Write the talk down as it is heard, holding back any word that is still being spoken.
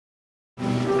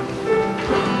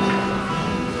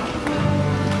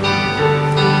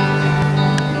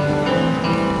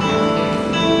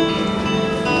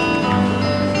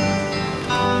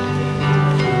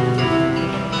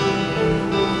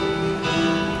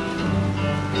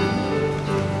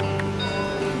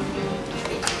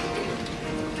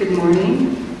Good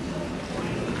morning.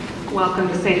 Welcome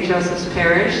to St. Joseph's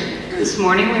Parish. This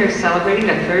morning we are celebrating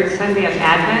the third Sunday of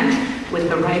Advent with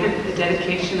the rite of the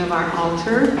dedication of our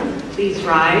altar. Please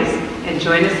rise and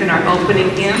join us in our opening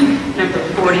hymn, number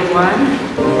 41,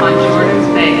 On Jordan's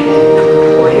Bank.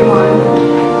 Number 41,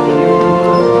 On Jordan's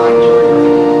Bank.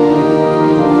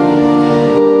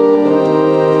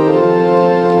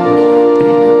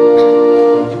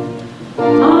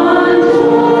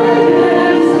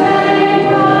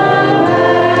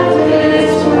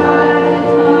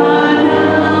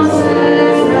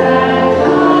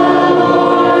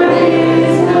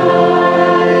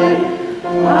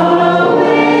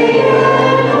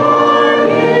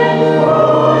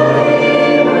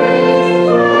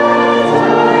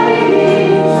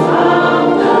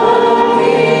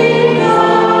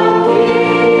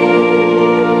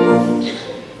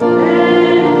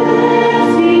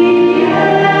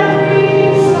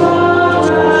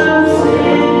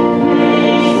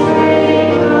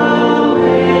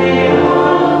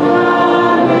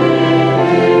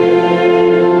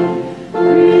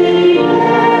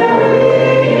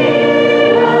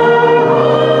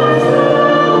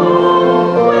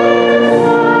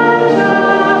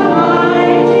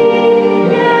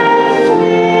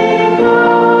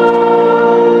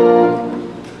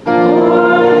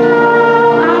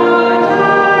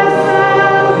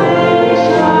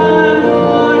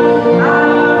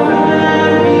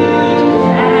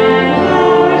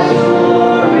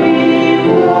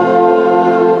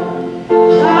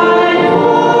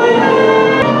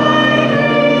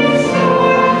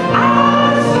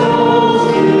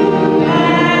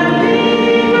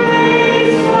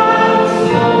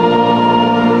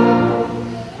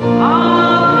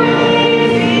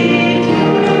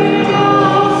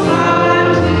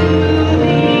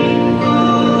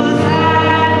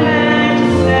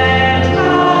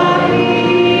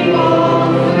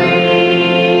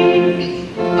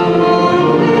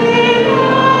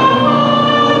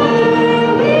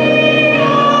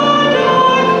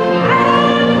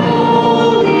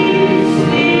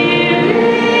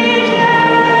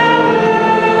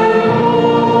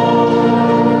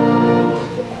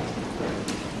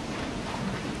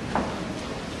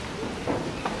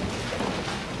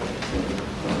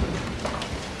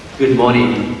 Good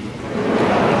morning.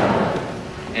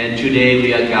 And today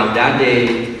we are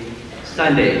Gaudete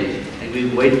Sunday, and we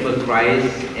wait for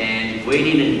Christ, and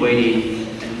waiting,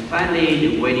 and finally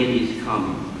the waiting is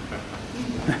coming.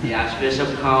 The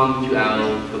Archbishop come to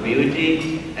our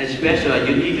community, and especially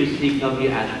you need to seek of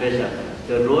the Archbishop.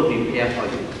 The road prepared for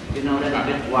you. You know that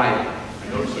it's wide. I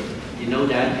know, sir. You know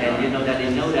that, and you know that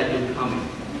they know that you're coming.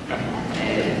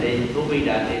 And they told me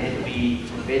that there had to be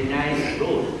a very nice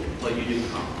road for you to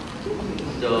come.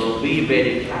 So we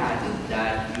very glad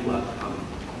that you are coming.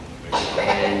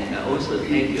 And also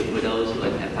thank you for those who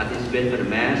have participated for the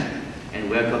Mass, and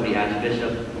welcome the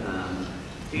Archbishop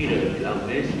Peter to our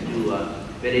midst.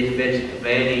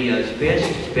 Very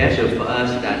special for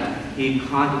us that he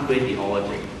consecrated the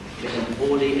altar. Make it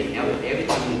holy, and every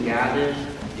time we gather,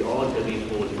 the altar be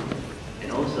holy.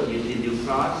 And also you see the new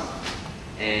cross,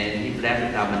 and he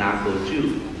blessed the tabernacle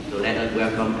too. So let us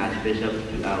welcome Archbishop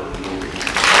to our community.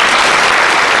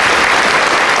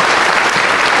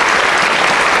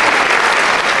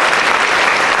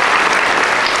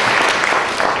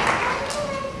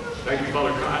 Thank you,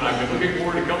 Father Khan. I've been looking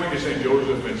forward to coming to St.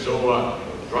 Joseph, and so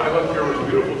drive up here was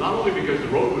beautiful, not only because the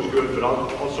road was good, but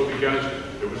also because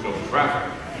there was no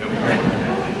traffic.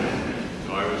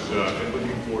 So I was been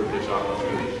looking forward to this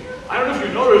opportunity. I don't know if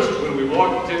you noticed when we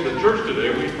walked into the church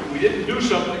today, we didn't do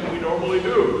something we normally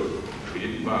do. We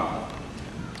didn't bow.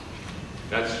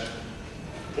 That's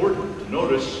important to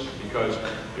notice because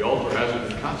the altar hasn't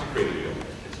been consecrated yet.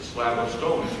 It's a slab of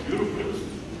stone. It's beautiful.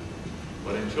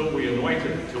 But until we anoint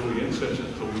it, until we incense it,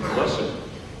 until we bless it,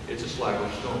 it's a slab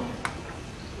of stone.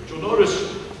 But you'll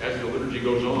notice as the liturgy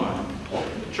goes on,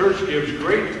 the church gives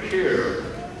great care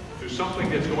to something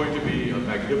that's going to be a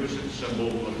magnificent symbol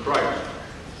of Christ.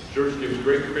 The church gives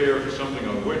great care to something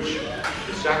on which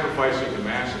the sacrifice of the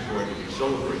Mass is going to be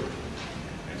celebrated.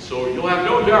 And so you'll have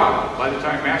no doubt, by the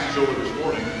time Mass is over this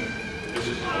morning, that this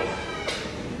is an altar.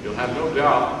 You'll have no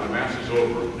doubt when Mass is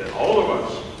over that all of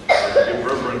us are to give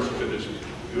reverence to this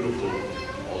beautiful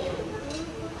altar.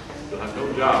 You'll have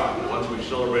no doubt that once we've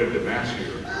celebrated the Mass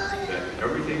here, that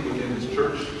everything within this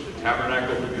church, the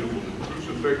tabernacle, the beautiful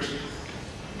crucifix,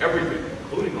 everything,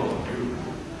 including all of you,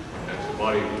 as the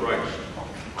body of Christ,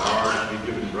 are to be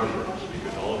given reverence,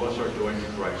 because all of us are joined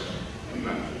to Christ in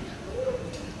baptism.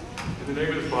 In the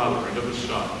name of the Father, and of the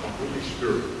Son, and of the Holy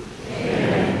Spirit.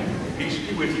 Amen. Peace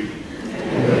be with you.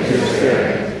 And with your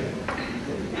spirit.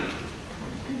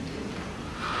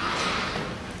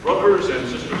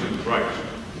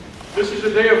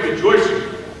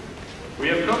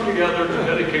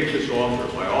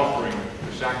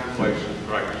 sacrifice of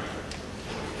Christ.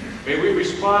 May we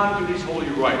respond to these holy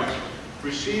rites,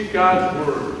 receive God's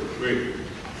word with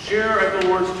faith, share at the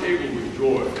Lord's table with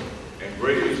joy, and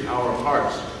raise our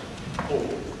hearts in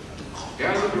hope.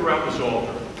 Gathered around this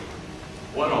altar,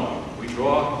 one arm, we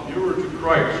draw nearer to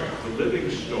Christ, the living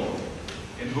stone,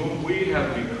 in whom we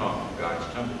have become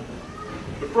God's temple.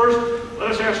 But first,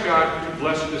 let us ask God to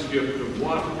bless this gift of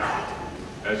water.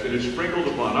 As it is sprinkled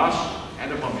upon us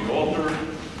and upon the altar,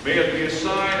 may it be a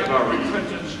sign of our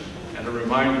repentance and a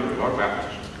reminder of our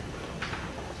baptism.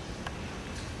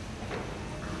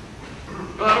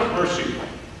 God of mercy,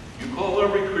 you call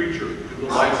every creature to the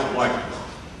light of life,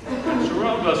 and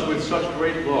surround us with such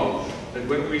great love that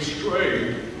when we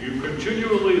stray, you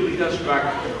continually lead us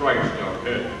back to Christ our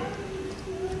head.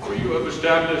 For you have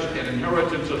established an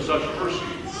inheritance of such mercy,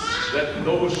 that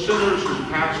those sinners who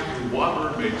pass through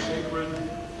water made sacred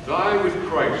die with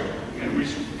Christ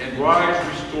and rise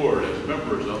restored as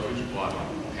members of his body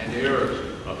and heirs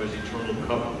of his eternal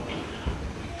covenant.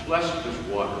 Bless this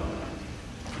water.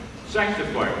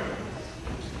 Sanctify it.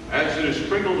 As it is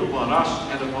sprinkled upon us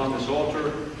and upon this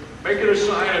altar, make it a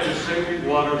sign of the saving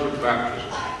waters of baptism,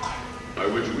 by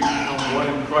which we become one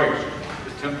in Christ,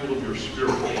 the temple of your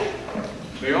Spirit.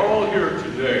 May all here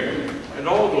today, and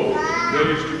all those in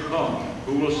days to come,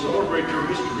 who will celebrate your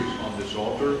mysteries on this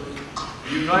altar,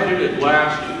 be united at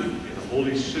last in the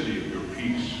holy city of your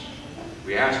peace.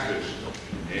 We ask this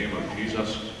in the name of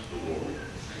Jesus the Lord.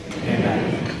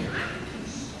 Amen.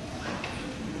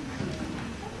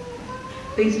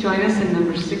 Please join us in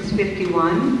number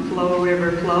 651, Flow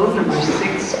River Flow, number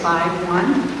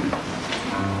 651.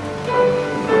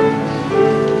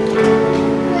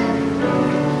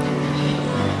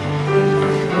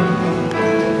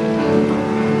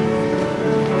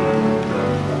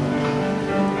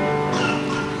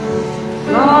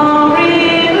 Oh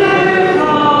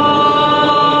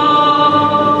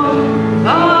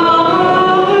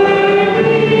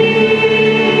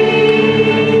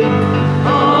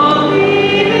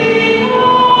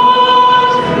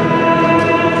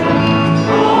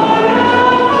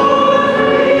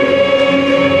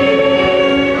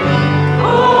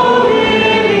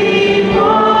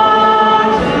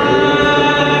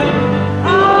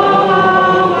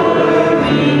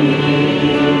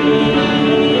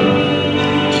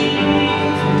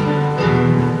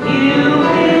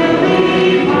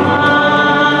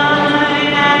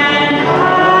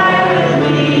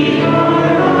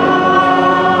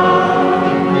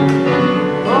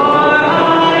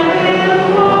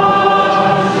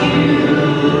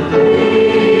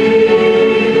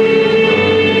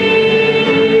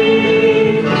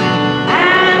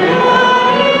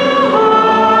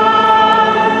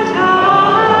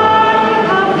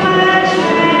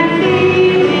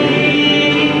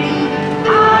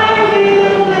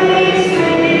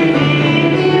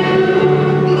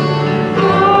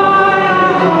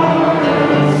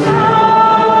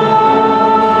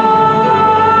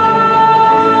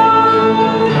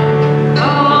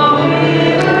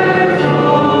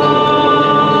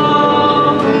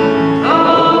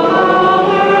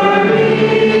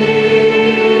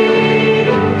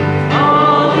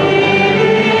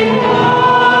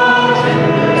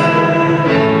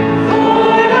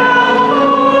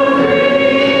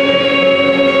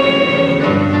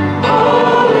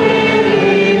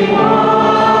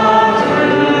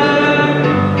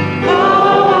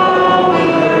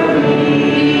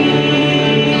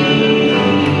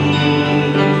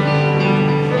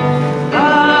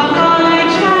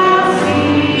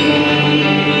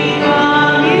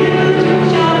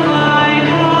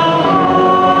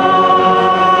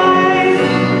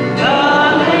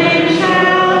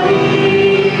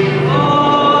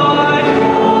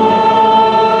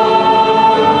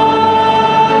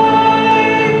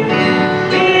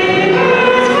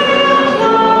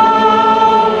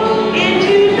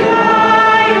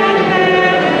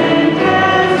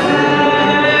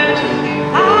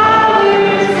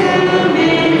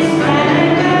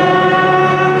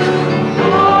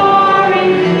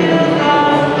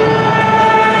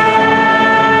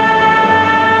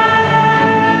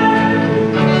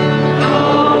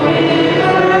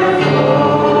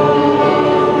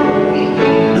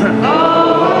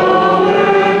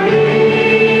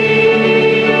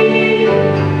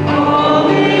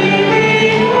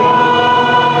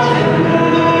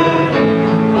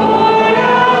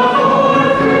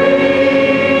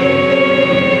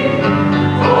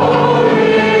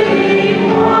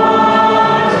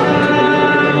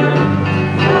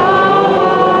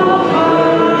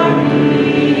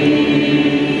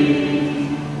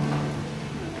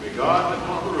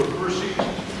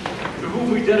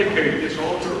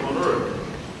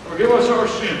our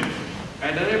sins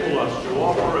and enable us to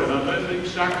offer an unending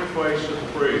sacrifice of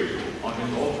praise on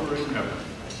his altar in heaven.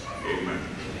 Amen.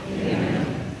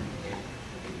 Amen.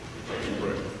 Let's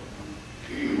pray.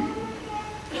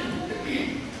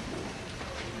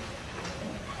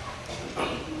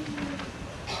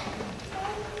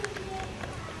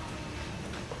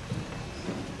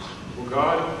 Oh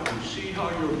God, you see how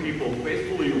your people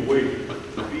faithfully await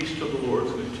the feast of the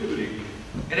Lord's Nativity.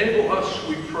 Enable us,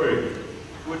 we pray,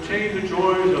 to attain the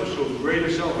joys of so great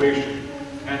a salvation,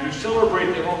 and to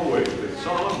celebrate them always with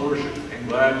solemn worship and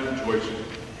glad rejoicing.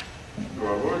 Through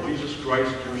our Lord Jesus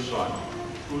Christ, your Son,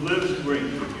 who lives and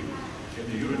reigns with you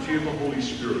in the unity of the Holy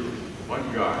Spirit,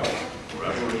 one God,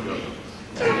 forever and ever.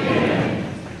 Amen.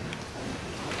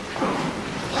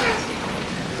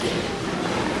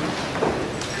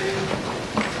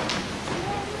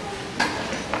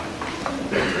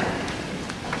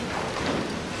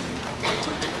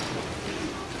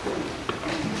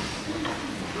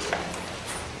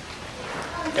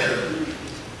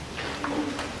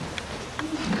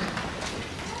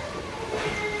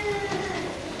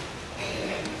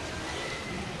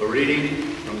 A reading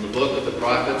from the book of the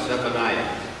prophet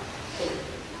Zephaniah.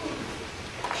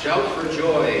 Shout for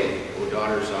joy, O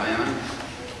daughter Zion.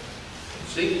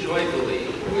 Sing joyfully,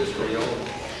 O Israel.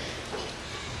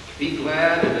 Be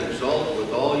glad and exult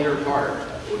with all your heart,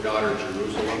 O daughter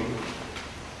Jerusalem.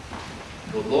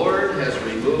 The Lord has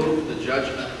removed the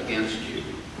judgment against you.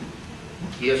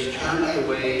 He has turned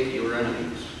away your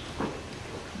enemies.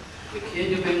 The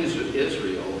King of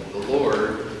Israel, the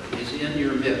Lord, is in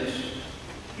your midst.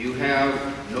 You have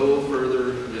no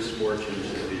further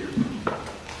misfortunes to fear.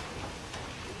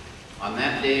 On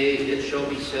that day it shall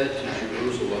be said to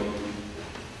Jerusalem,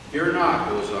 Fear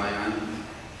not, O Zion,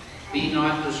 be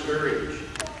not discouraged.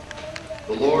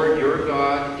 The Lord your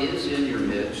God is in your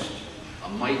midst, a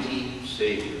mighty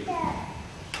Savior.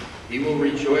 He will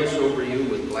rejoice over you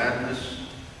with gladness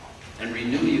and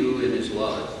renew you in his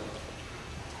love.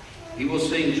 He will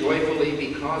sing joyfully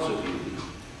because of you,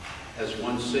 as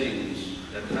one sings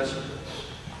at festivals.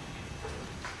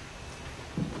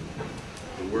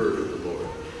 The word of the Lord.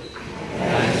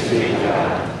 Thanks be to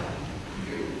God.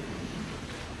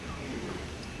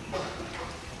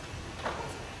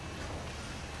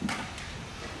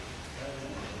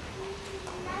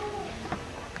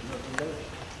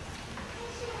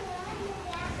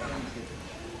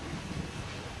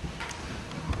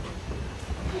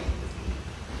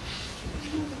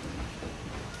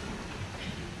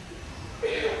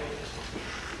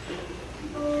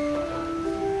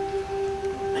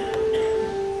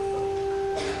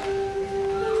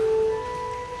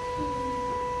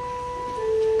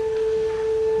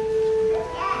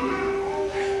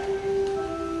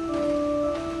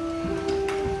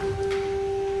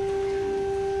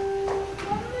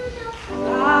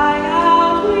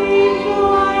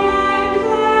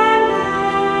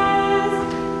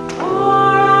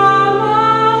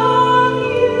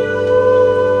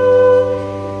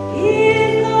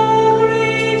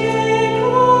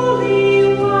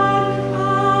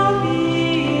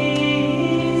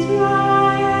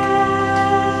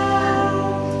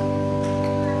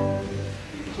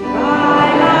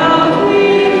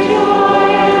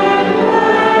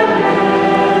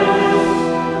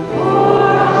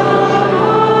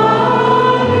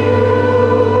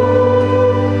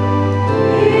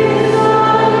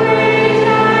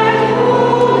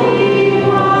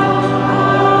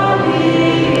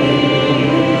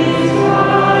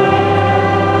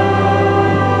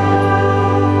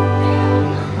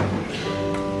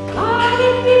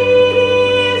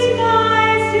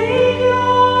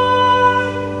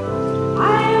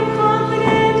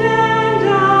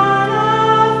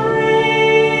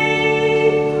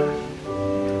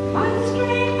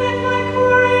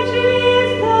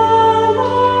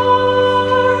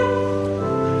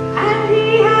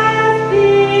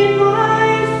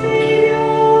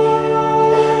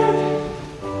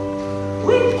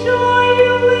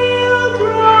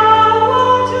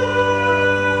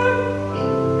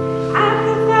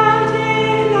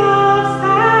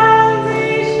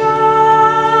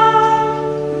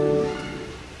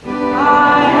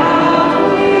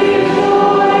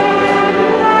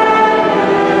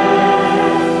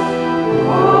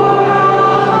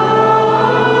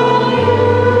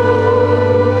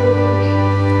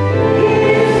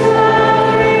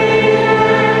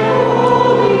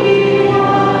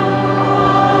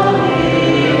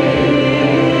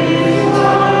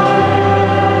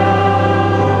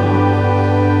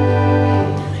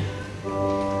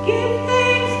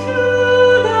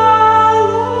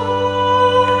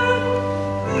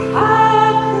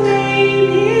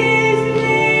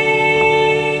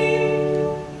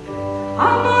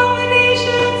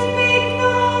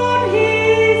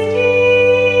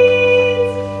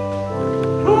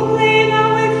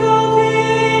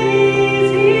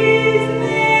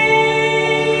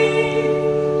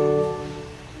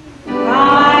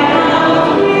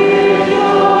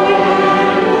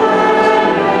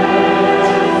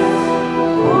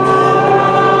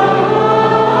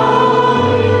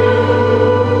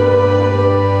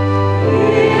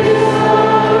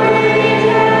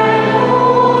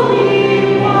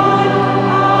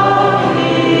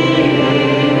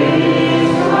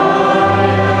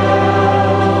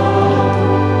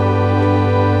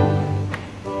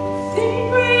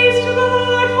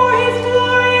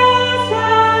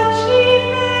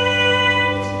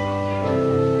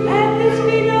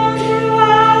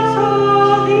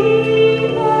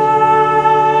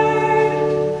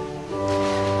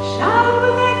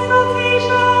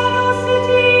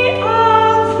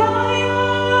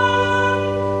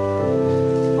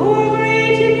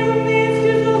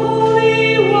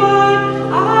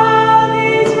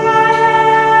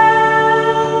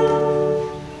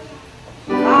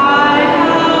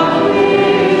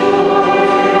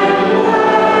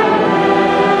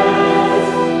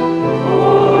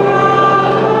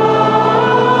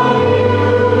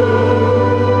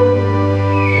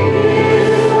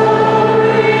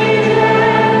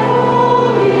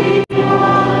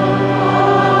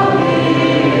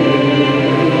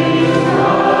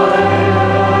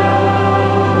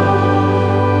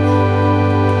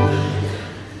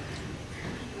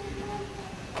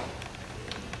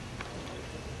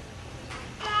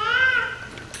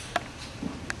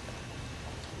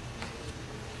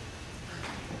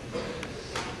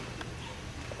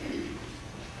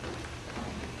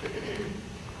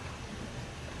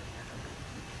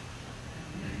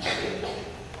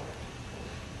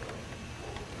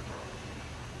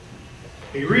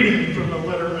 A reading from the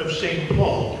letter of St.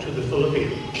 Paul to the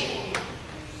Philippians.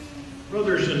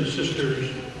 Brothers and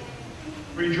sisters,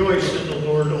 rejoice in the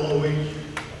Lord always.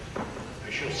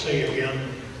 I shall say again,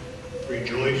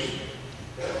 rejoice.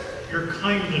 Your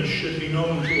kindness should be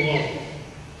known to all.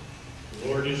 The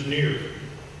Lord is near.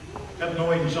 Have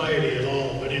no anxiety at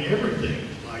all, but in everything,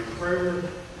 by prayer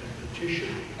and petition,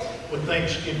 with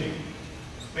thanksgiving,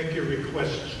 make your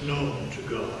requests known to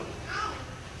God.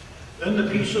 Then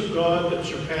the peace of God that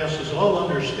surpasses all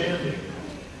understanding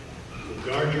will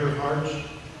guard your hearts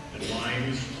and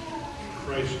minds in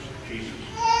Christ Jesus.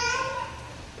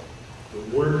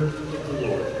 The word of the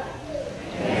Lord.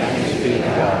 Thanks be to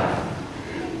God.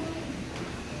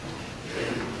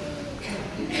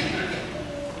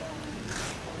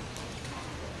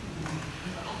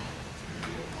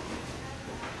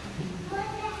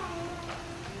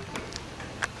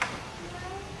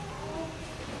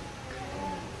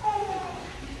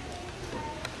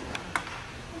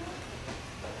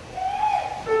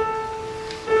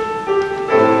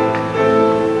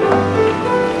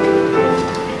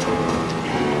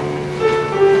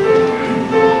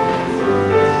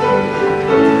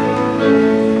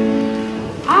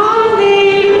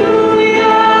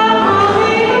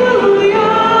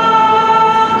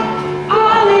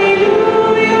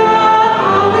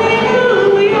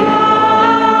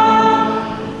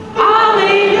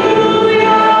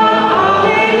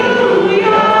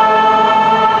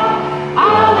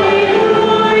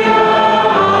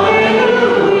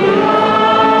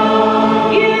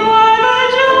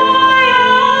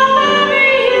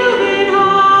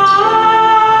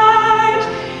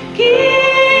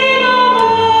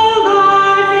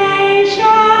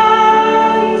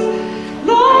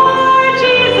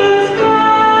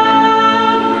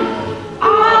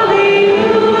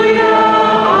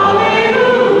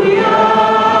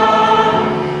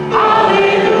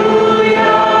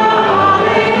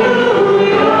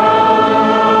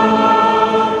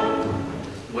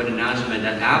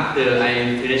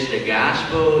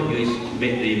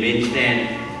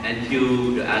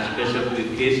 until the Archbishop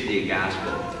will kiss the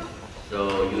gospel.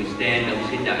 So you stand and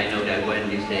sit down. I know that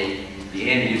when you say the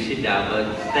end, you sit down,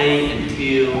 but stay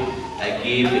until I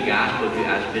give the gospel to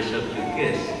Archbishop to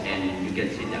kiss, and you can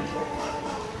sit down.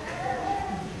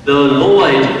 The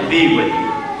Lord be with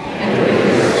you.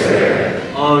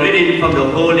 A reading from the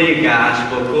Holy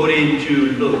Gospel according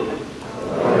to Luke.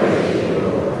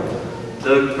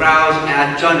 The crowds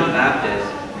asked John the Baptist,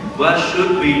 "What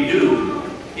should we do?"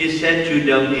 He said to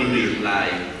them in reply,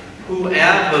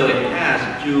 "Whoever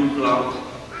has 2 cloaks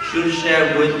should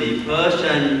share with the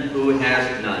person who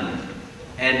has none,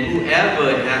 and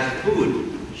whoever has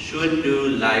food should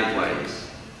do likewise."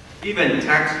 Even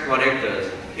tax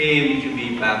collectors came to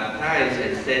be baptized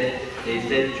and they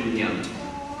said to him,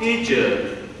 "Teacher,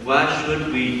 what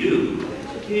should we do?"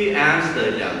 He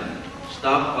answered them,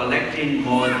 "Stop collecting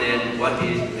more than what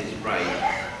is prescribed."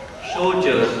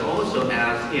 Soldiers also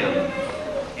asked him,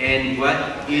 "And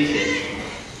what is it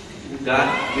that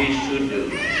we should do?"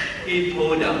 He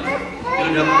told them, "Do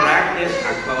not practice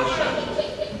extortion,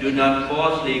 do not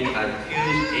falsely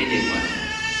accuse anyone,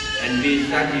 and be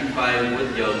satisfied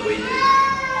with your wages."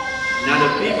 Now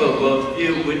the people were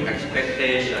filled with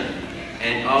expectation,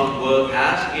 and all were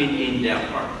asking in their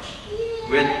hearts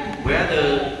whether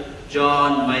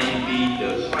John may be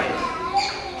the Christ.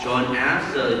 John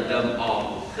answered them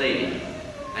all, saying,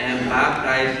 "I am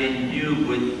baptizing you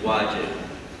with water,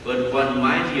 but one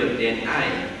mightier than I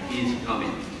is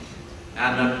coming. I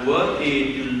am not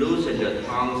worthy to loosen the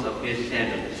thongs of his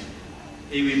sandals.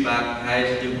 He will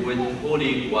baptize you with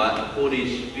Holy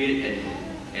Spirit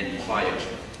and fire.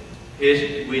 His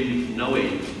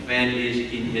winnowing fan is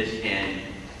in his hand,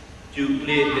 to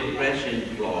clear the threshing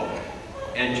floor,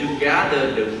 and to gather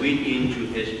the wheat into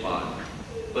his barn.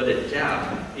 But the chaff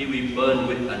he will burn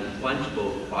with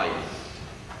unquenchable fire."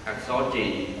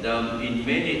 Exhorting them in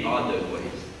many other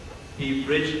ways, he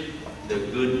preached the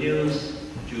good news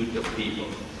to the people.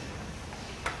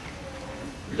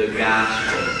 The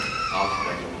Gospel of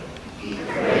the Lord.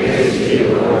 Praise to you,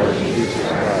 Lord Jesus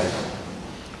Christ.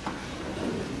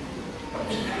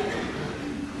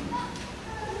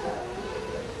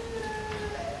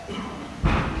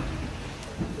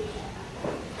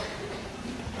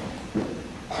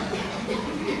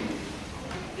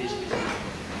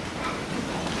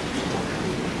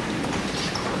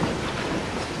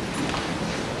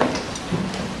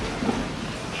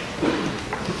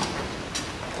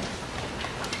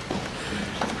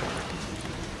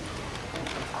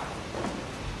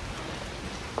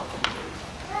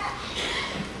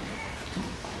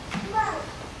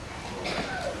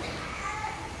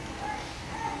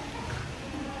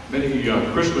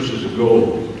 many Christmases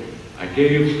ago, I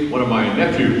gave one of my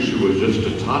nephews, who was just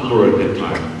a toddler at that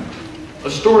time, a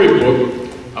storybook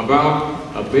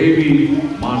about a baby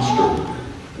monster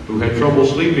who had trouble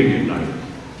sleeping at night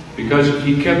because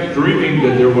he kept dreaming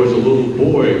that there was a little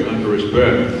boy under his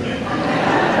bed.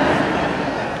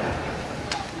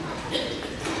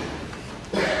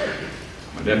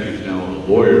 My nephew's now a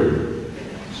lawyer,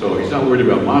 so he's not worried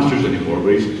about monsters anymore,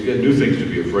 but he's got new things to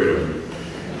be afraid of.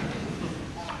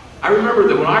 I remember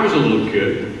that when I was a little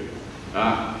kid,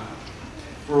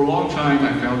 for a long time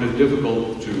I found it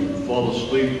difficult to fall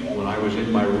asleep when I was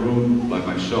in my room by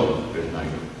myself at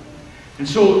night. And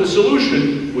so the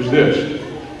solution was this,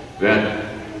 that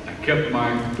I kept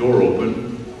my door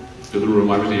open to the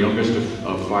room. I was the youngest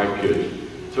of 5 kids.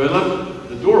 So I left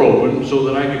the door open so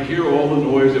that I could hear all the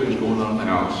noise that was going on in the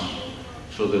house,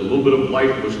 so that a little bit of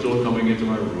light was still coming into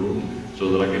my room, so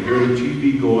that I could hear the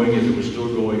TV going if it was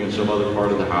still going in some other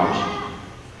part of the house.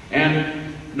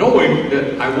 And knowing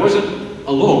that I wasn't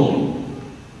alone,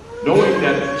 knowing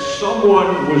that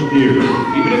someone was near,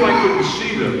 even if I couldn't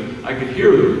see them, I could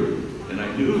hear them, and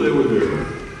I knew they were there,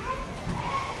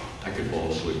 I could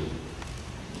fall asleep.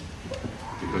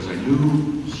 Because I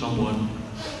knew someone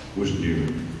was near.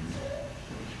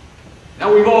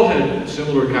 Now, we've all had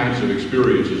similar kinds of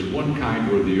experiences, one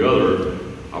kind or the other,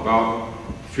 about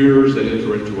fears that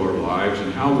enter into our lives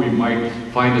and how we might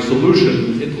find a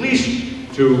solution, at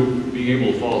least to being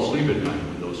able to fall asleep at night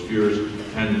when those fears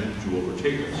tend to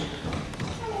overtake us.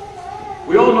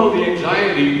 We all know the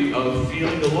anxiety of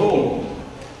feeling alone.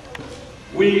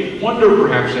 We wonder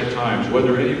perhaps at times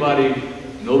whether anybody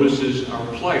notices our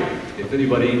plight, if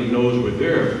anybody even knows we're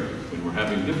there when we're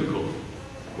having difficulty,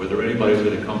 whether anybody's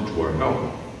going to come to our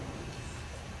help.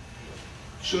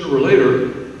 Sooner or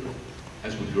later,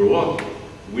 as we grow up,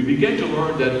 we begin to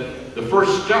learn that the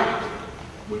first step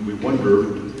when we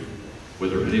wonder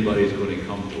whether anybody's going to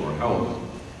come to our help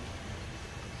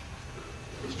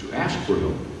is to ask for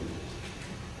help.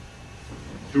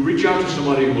 To reach out to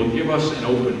somebody who will give us an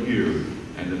open ear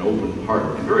and an open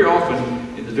heart. And very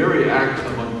often, in the very act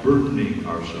of unburdening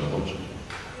ourselves,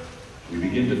 we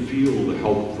begin to feel the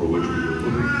help for which we were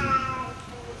looking.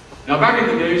 Now, back in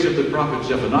the days of the prophet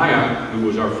Zephaniah, who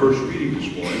was our first reading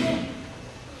this morning,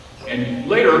 and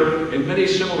later, in many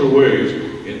similar ways,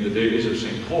 in the days of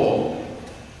St. Paul,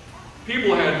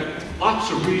 people had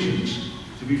lots of reasons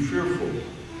to be fearful.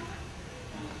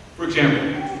 For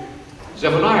example,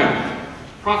 Zephaniah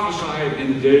prophesied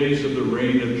in the days of the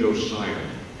reign of Josiah,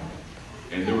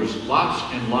 and there was lots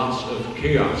and lots of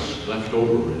chaos left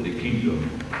over in the kingdom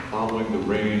following the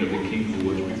reign of the king who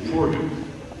was before him,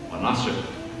 Manasseh.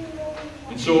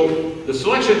 And so the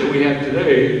selection that we have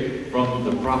today from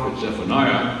the prophet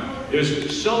Zephaniah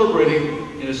is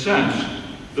celebrating, in a sense,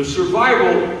 the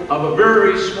survival of a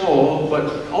very small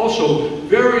but also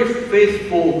very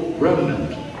faithful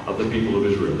remnant of the people of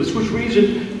Israel. This was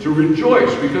reason to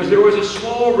rejoice because there was a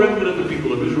small remnant of the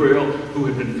people of Israel who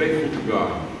had been faithful to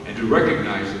God and to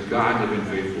recognize that God had been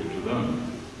faithful to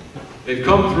them. They'd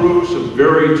come through some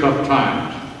very tough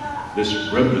times,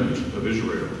 this remnant of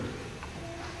Israel.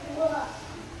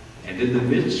 And in the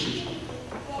midst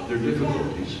of their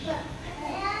difficulties,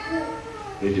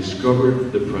 they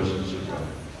discovered the presence of God.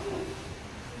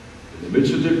 In the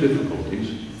midst of their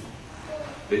difficulties,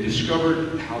 they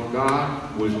discovered how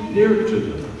God was near to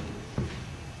them.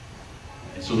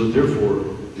 And so that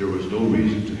therefore, there was no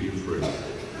reason to be afraid.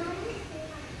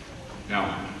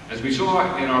 Now, as we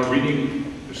saw in our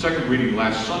reading, the second reading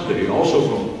last Sunday, also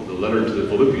from the letter to the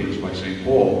Philippians by St.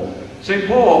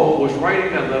 Paul was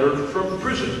writing that letter from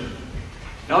prison.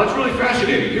 Now that's really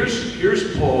fascinating.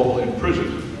 Here's Paul in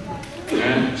prison.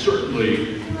 And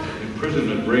certainly,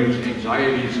 imprisonment brings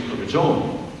anxieties of its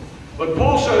own. But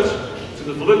Paul says to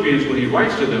the Philippians when he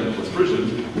writes to them from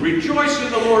prison, rejoice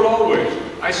in the Lord always.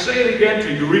 I say it again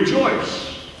to you,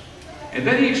 rejoice. And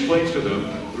then he explains to them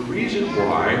the reason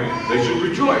why they should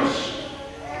rejoice.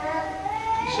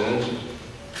 He says,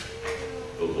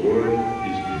 the Lord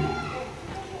is near.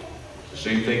 The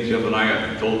same thing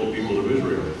Zephaniah told the people of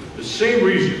Israel. The same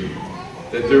reason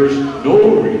that there's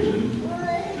no reason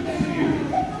to fear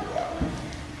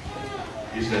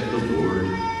is that the Lord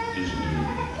is near.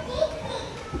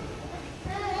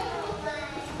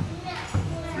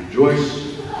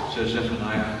 Rejoice, says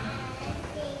Zephaniah.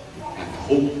 Have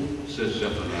hope, says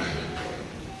Zephaniah.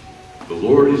 The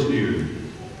Lord is near.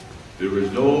 There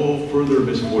is no further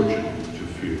misfortune to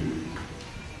fear.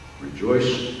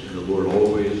 Rejoice in the Lord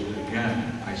always.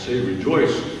 Again, I say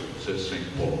rejoice, says St.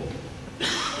 Paul.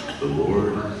 The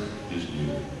Lord is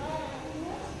near.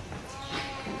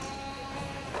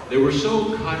 They were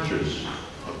so conscious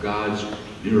of God's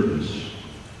nearness.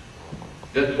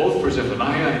 That both for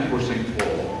Zephaniah and for St.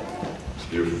 Paul,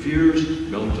 their fears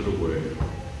melted away.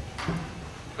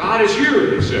 God is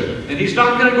here, they said, and he's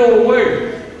not going to go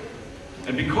away.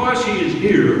 And because he is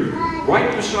near,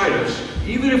 right beside us,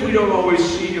 even if we don't always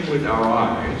see him with our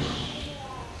eyes,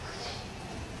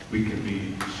 we can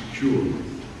be secure.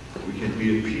 We can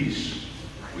be at peace.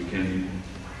 We can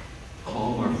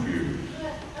calm our fears.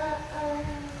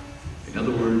 In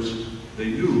other words,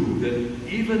 they knew that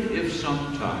even if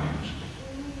sometimes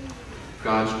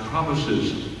God's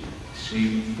promises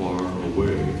seem far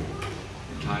away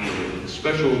in times of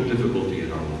special difficulty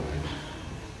in our lives,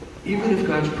 even if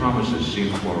God's promises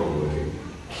seem far away,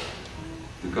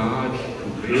 the God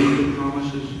who made the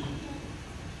promises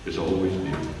is always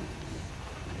near.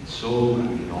 And so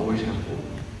we can always have hope.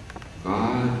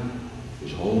 God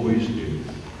is always near.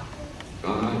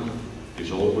 God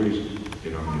is always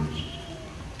in our midst.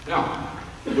 Now,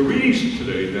 the readings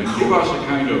today then give us a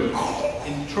kind of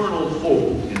internal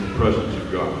hope in the presence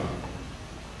of God.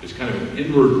 It's kind of an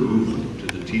inward movement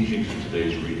to the teachings of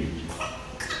today's readings,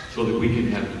 so that we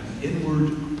can have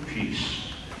inward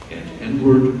peace and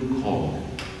inward calm,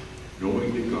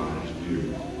 knowing that God is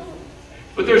near.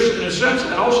 But there's, in a sense,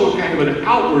 and also kind of an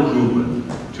outward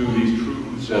movement to these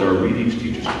truths that our readings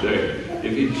teach us today.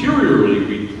 If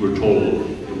interiorly we're told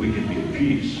that we can be at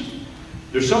peace,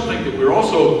 there's something that we're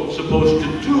also supposed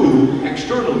to do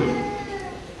externally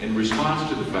in response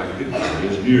to the fact that God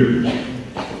is near.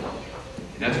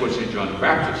 And that's what St. John the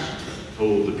Baptist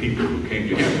told the people who came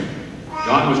to him.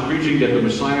 John was preaching that the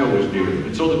Messiah was near.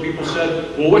 And so the people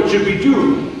said, well, what should we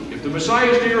do? If the Messiah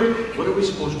is near, what are we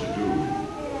supposed to do?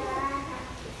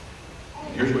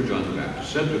 And here's what John the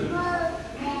Baptist said to them.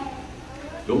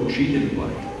 Don't cheat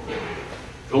anybody.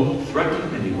 Don't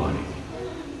threaten anybody.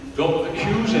 Don't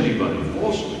accuse anybody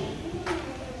falsely.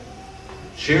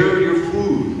 Share your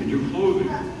food and your clothing.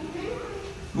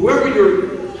 Whoever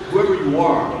you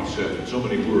are, he said in so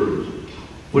many words,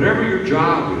 whatever your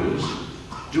job is,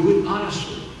 do it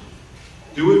honestly.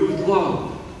 Do it with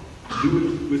love. Do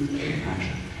it with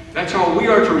compassion. That's how we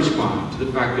are to respond to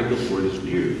the fact that the Lord is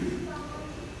near.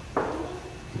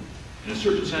 In a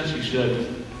certain sense, he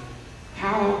said,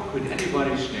 how could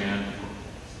anybody stand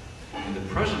in the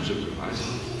presence of God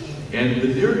and the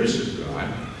nearness of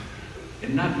God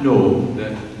and not know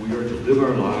that we are to live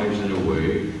our lives in a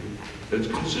way that's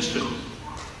consistent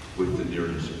with the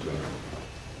nearness of God?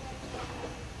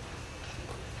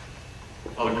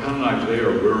 Father Con and I today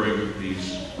are wearing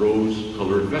these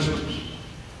rose-colored vestments.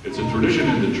 It's a tradition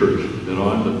in the church that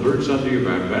on the third Sunday of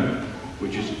Advent,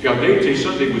 which is Gaudete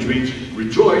Sunday, which means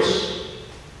rejoice,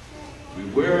 we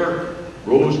wear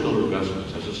rose-colored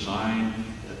vestments as a sign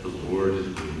that the Lord is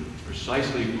near.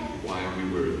 Precisely why we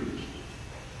wear these.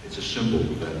 It's a symbol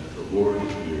that the Lord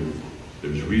is near.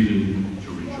 There's reason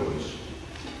to rejoice.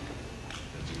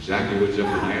 That's exactly what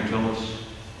Zephaniah tells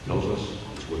us.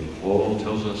 It's what Paul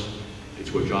tells us.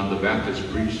 It's what John the Baptist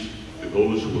preached to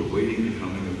those who were waiting the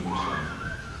coming of the Messiah.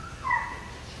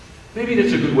 Maybe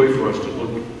that's a good way for us to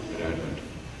look at Advent.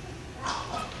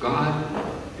 God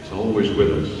is always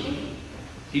with us.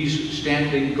 He's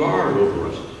standing guard over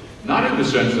us. Not in the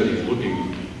sense that he's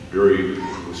looking very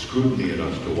with scrutiny at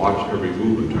us to watch every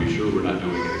movement to be sure we're not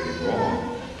doing anything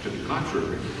wrong. To the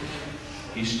contrary,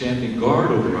 he's standing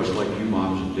guard over us like you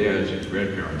moms and dads and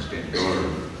grandparents stand guard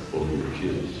over your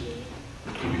kids.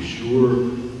 To be sure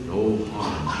no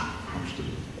harm comes to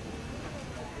them.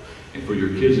 And for your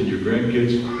kids and your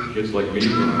grandkids, kids like me,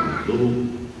 when I was little,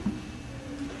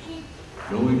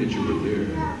 knowing that you were there,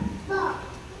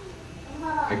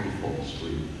 I could fall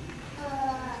asleep.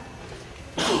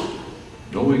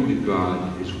 Knowing that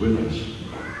God is with us,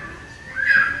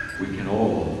 we can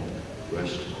all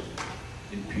rest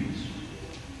in peace.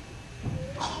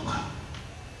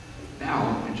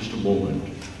 Now, in just a moment,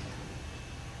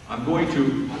 I'm going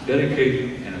to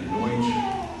dedicate and anoint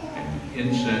and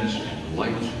incense and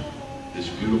light this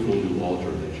beautiful new altar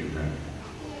that you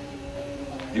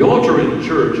have. The altar in the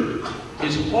church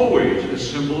is always a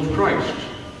symbol of Christ.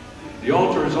 The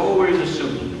altar is always a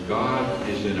symbol that God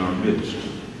is in our midst.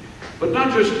 But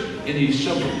not just any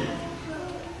symbol.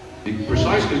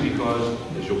 Precisely because,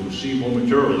 as you'll see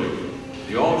momentarily,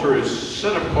 the altar is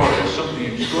set apart as something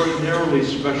extraordinarily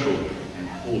special and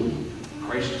holy.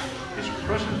 Christ is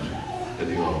present at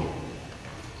the altar.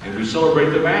 And we celebrate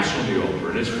the Mass on the altar.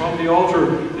 And it's from the altar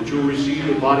that you'll receive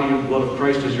the body and blood of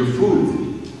Christ as your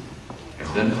food. And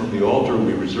then from the altar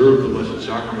we reserve the Blessed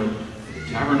Sacrament in the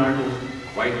tabernacle,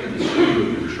 right in the center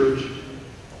of your church.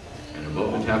 And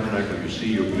above the tabernacle you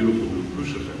see your beautiful new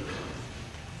crucifix.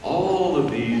 All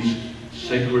of these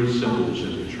sacred symbols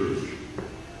in the church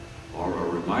are a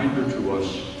reminder to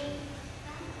us,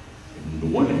 on the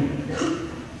one hand,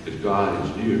 that God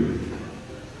is near,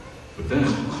 but then,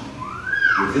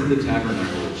 within the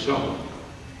tabernacle itself,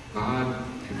 God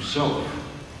himself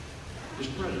is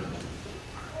present.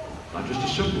 Not just a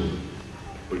symbol,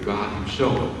 but God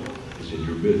himself is in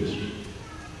your midst.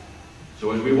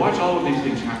 So as we watch all of these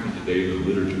things happen today in the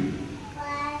liturgy,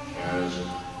 as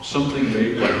something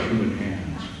made by human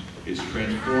hands is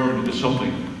transformed into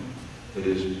something that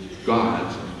is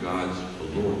God's and God's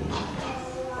alone,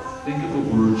 think of the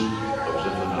words of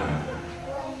Zephaniah.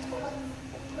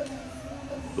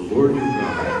 The Lord your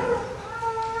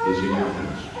God is in your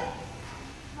midst.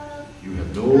 You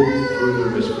have no further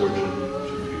misfortune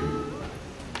to fear.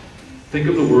 Think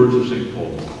of the words of St.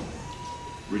 Paul.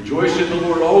 Rejoice in the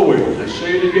Lord always. I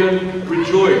say it again,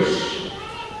 rejoice.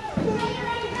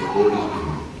 The Lord is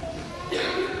near.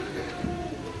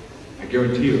 I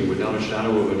guarantee you, without a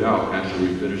shadow of a doubt, after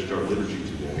we finished our liturgy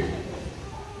today,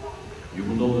 you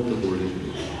will know that the Lord is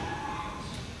near.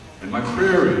 And my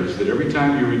prayer is that every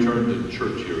time you return to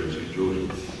church here at St.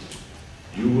 Joseph,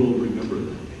 you will remember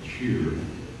that and here,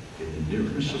 in the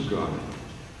nearness of God,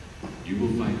 you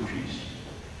will find peace.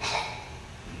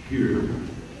 And here, in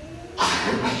the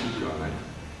nearness of God,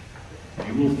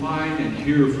 you will find and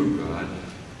hear from God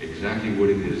exactly what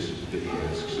it is that he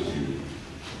asks of you.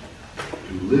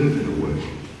 To live in a way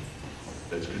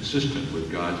that's consistent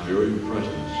with God's very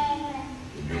presence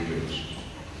in your midst.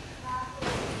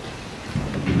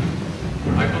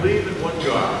 I believe in one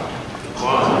God, the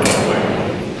Father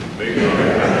Almighty, maker of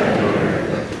heaven and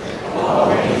earth, all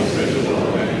things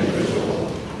visible and invisible.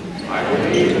 I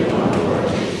believe in one Lord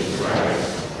Jesus Christ,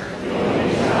 the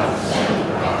only begotten Son of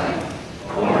God,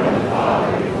 born of the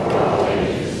Father before all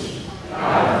ages,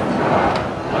 God from God,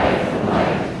 light from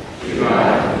light,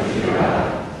 begotten from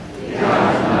begotten,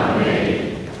 begotten not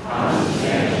made,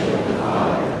 consubstantial with the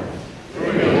Father,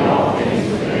 through him all things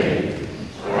were made,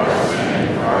 for our sin and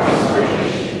for our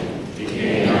salvation, he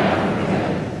came down from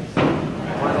heaven.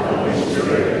 And by the Holy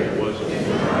Spirit was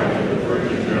incarnate of the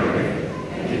Virgin Mary,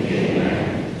 and became man.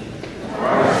 For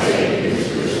our sake he was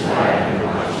crucified under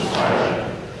Pontius Pilate.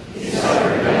 He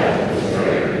suffered death and was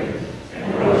buried, and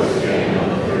rose again on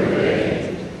the third day,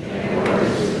 in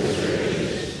accordance with the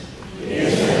Scriptures. He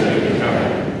ascended into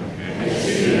heaven, and is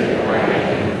seated at the right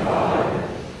hand of the Father.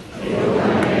 He will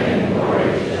come again in glory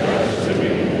to judge the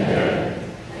living and the dead,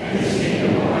 and his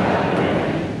kingdom will have no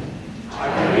end. I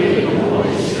believe in the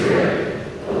Holy Spirit,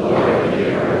 the Lord and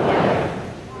giver of life,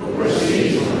 who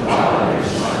proceeds from the Father and the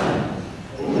Son,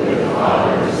 who with the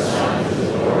Father and the Son is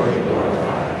adored and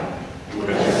glorified, who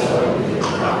has spoken through the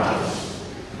prophets.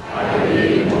 I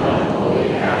believe in one holy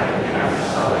Catholic and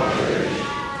Apostolic Church.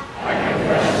 I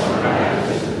confess one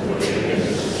baptism for the forgiveness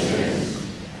of sins,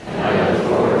 and I look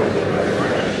forward to the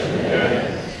resurrection of the dead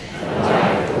and the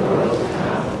life of the world to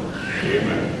come.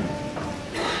 Amen.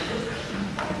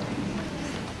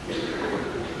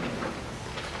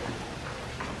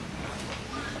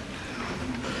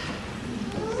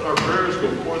 Let our prayers go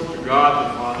forth to God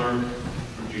the Father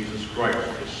through Jesus Christ,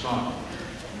 his Son,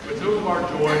 with whom are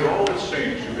joined all the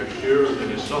saints who have shared in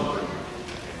his suffering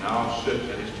and now sit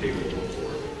at his table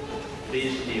before him.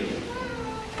 Please kneel.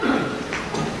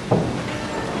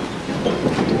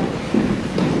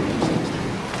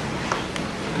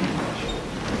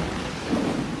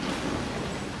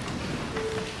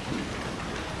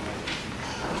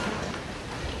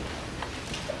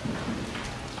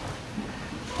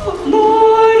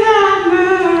 Lord have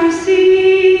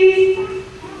mercy.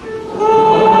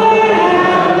 Lord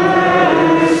have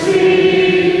mercy.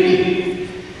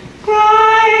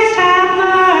 Christ have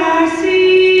mercy.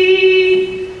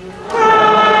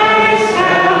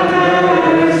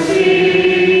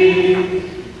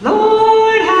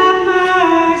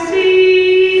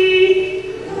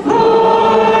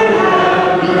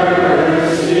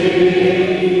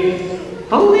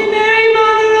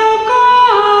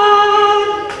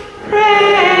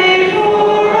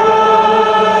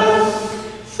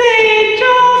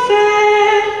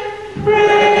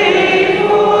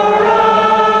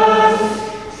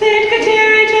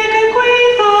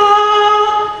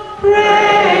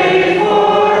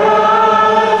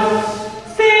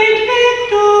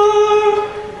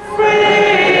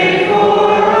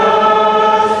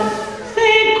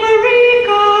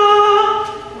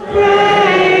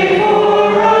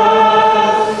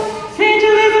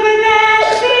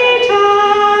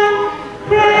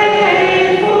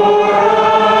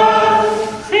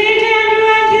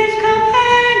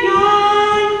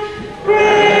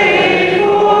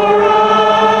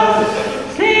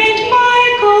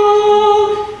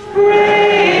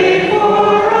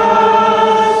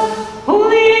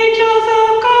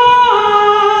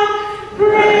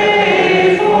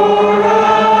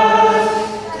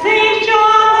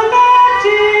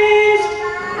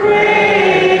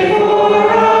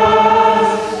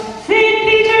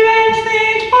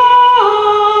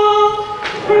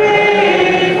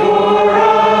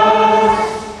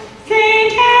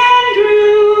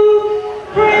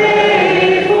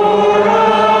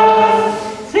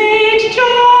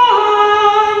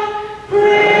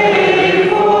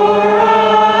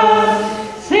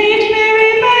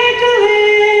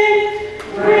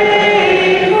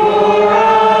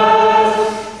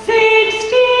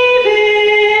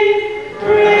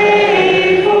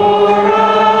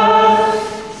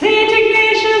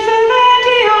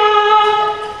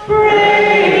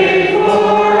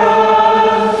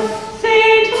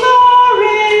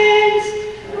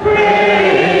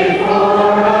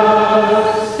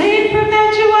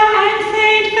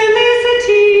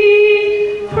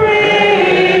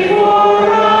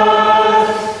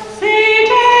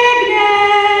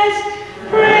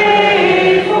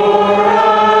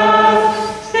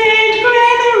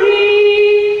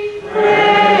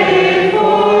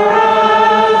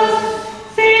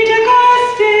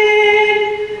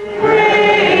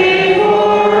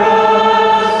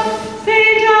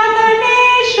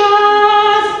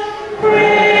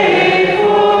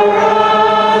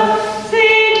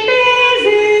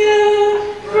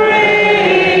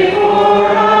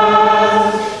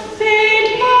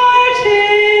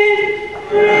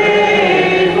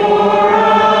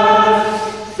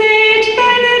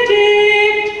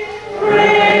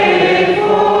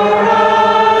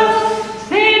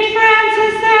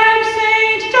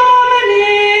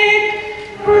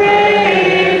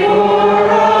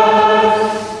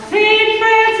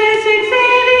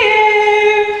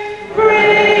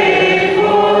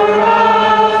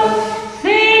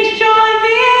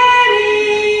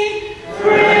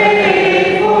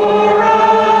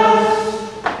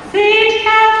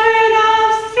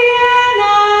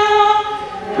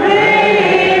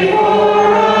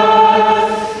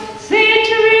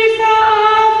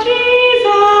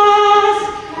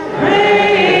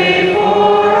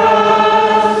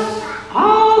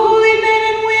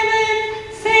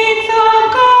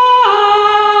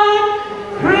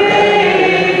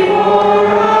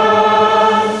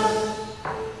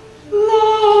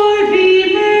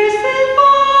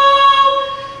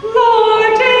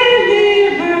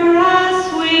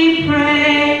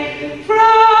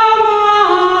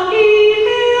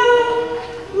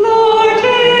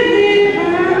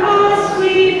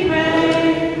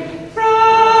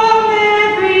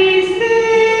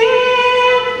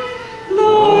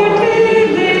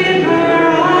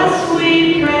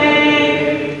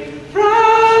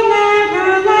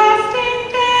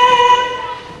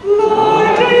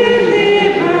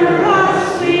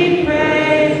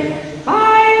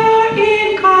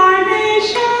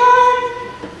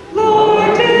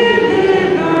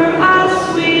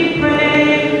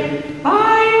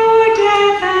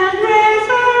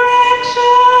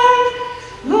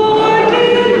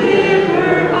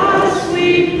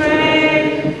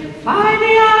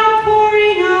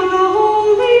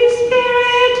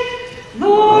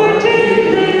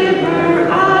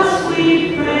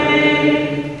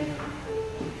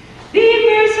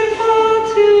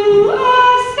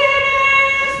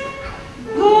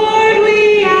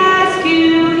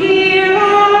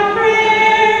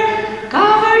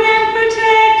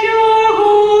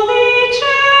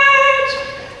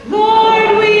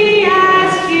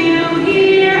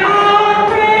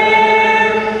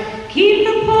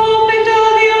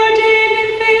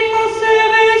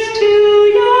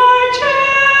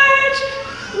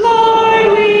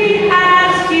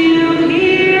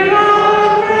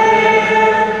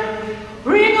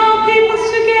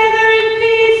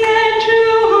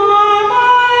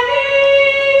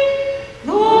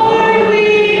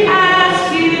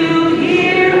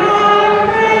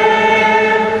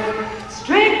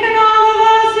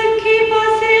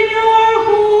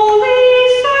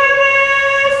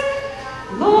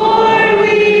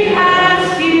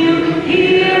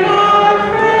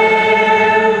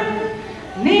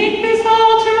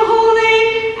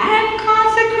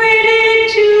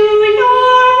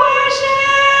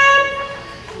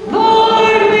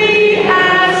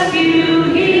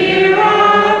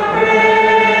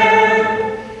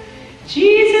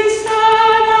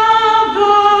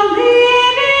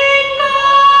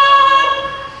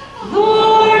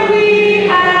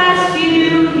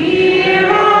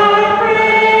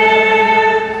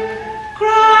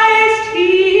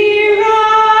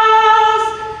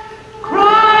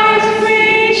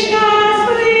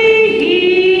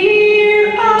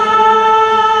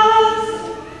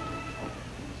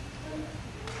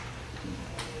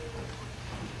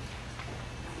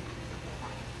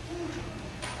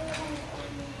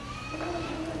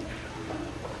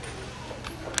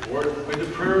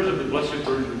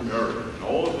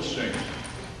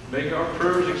 Make our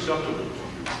prayers acceptable to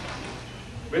you.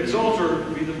 May this altar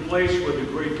be the place where the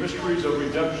great mysteries of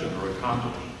redemption are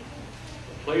accomplished,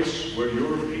 a place where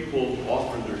your people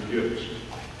offer their gifts,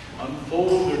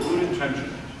 unfold their good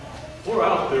intentions, pour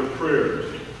out their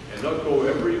prayers, and echo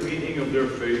every meaning of their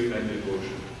faith and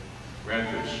devotion. Grant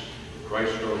this, in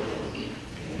Christ our Lord.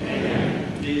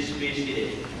 Amen. Please be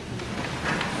seated.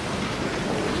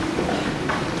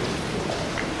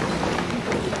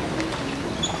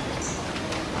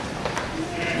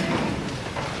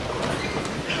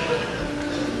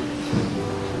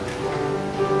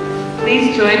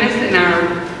 Please join us in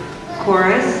our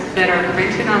chorus that are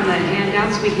printed on the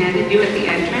handouts we handed you at the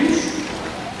entrance,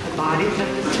 the bodies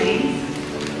of the saints.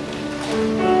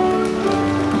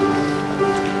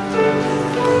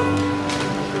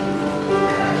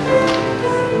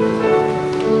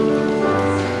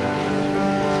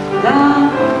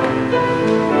 Forever.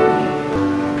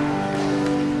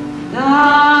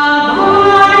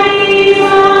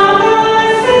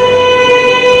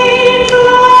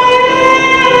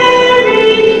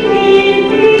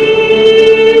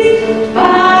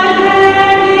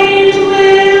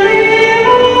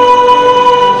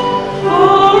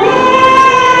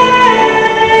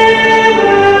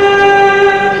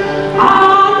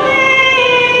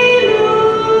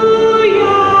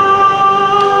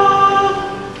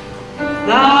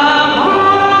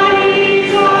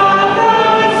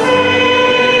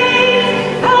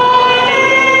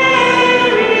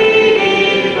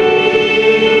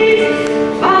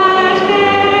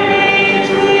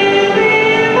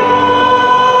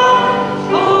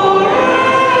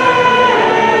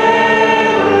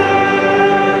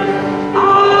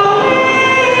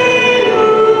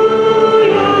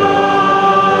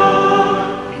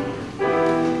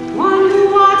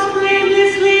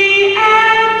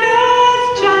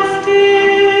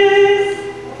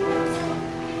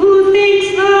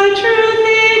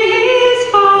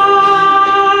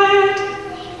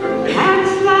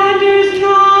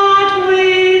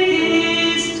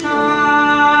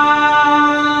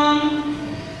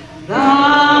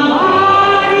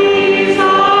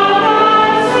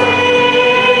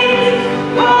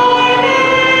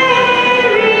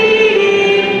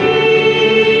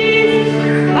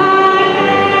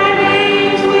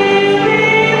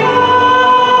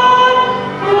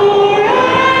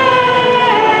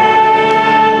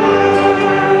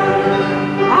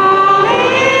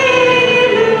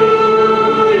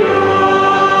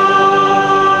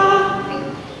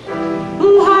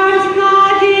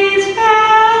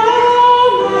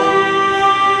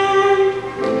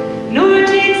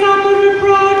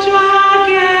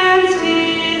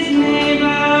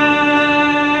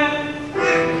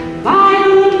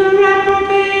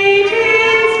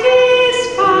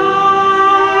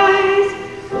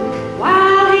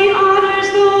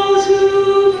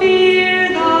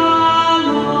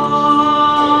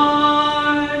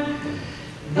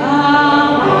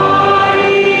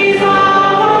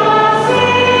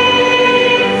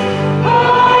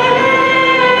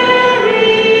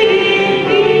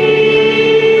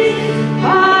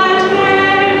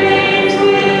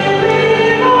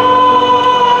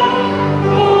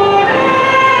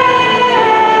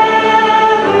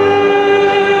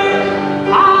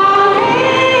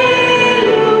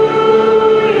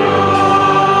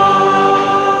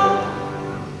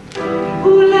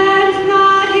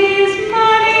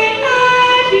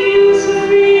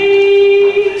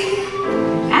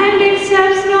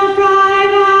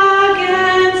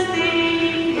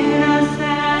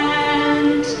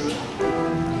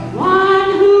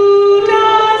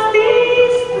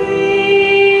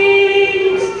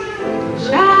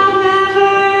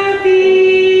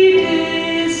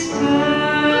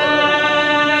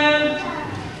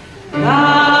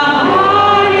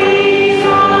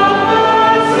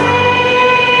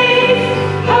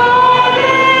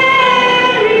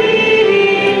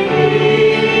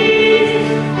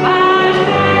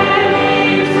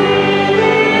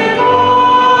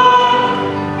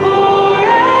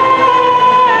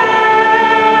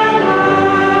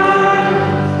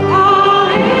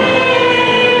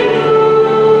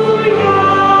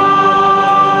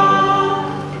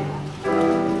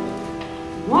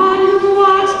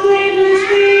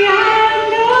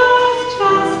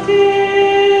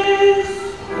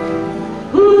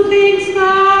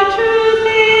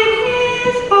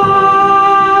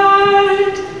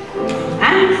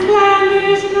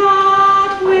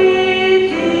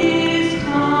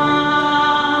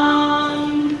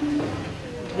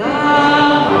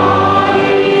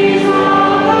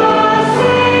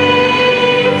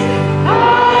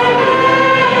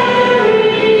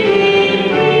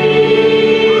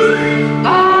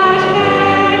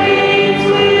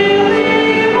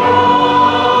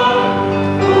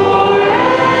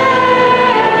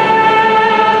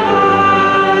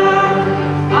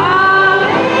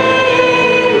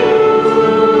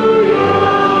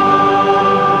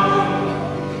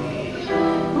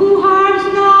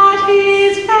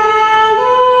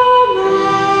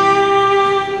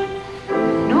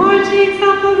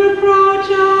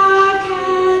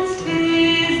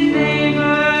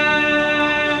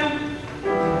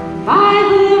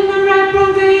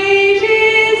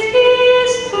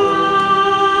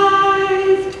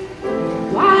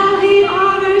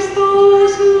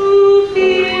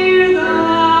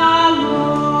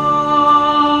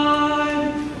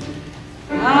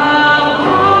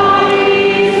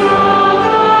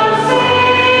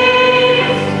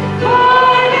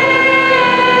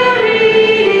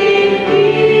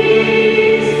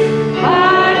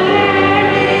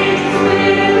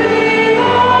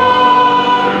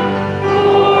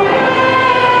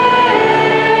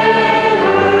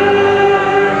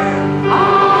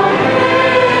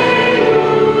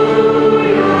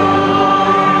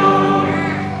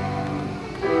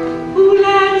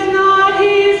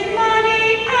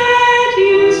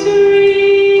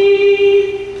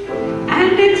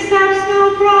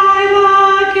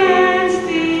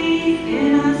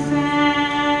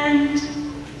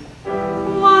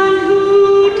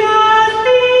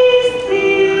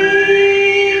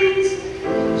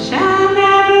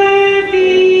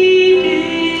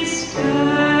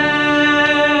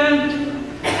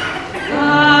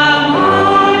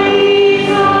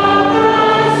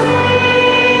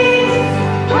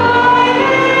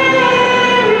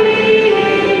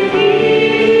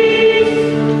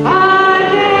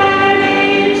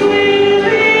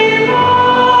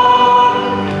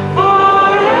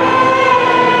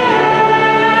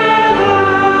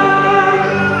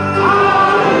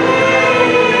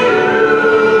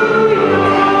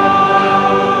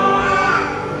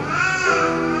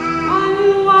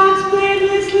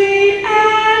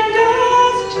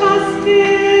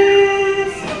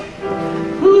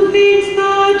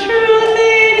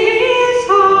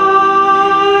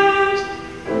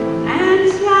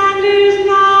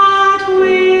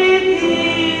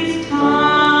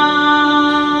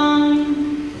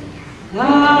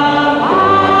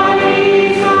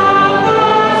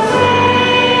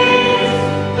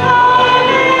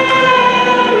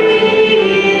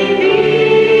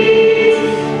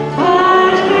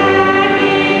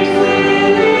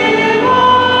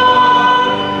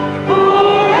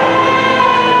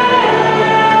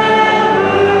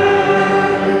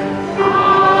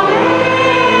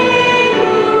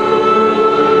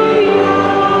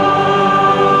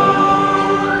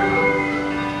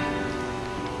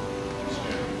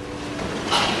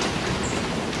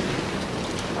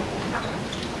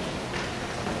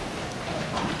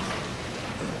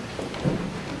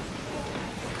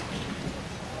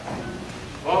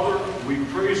 we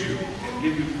praise you and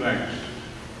give you thanks.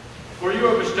 For you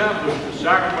have established the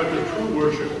sacrament of true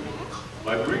worship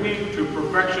by bringing to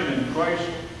perfection in Christ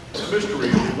the mystery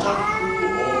of one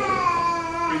true altar,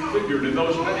 prefigured in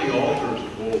those many altars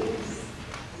of old.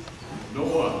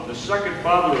 Noah, the second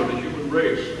father of the human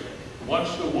race,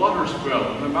 once the waters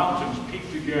fell and the mountains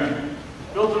peaked again,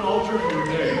 built an altar in your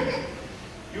name.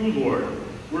 You, Lord,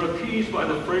 were appeased by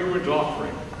the fragrant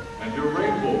offering, and your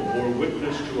rainbow bore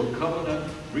witness to a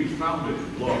covenant refounded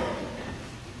in love.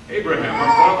 Abraham,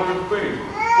 our father in faith,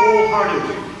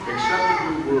 wholeheartedly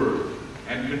accepted your word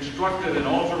and constructed an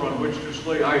altar on which to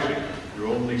slay Isaac, your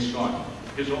only son,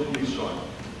 his only son.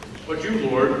 But you,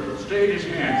 Lord, stayed his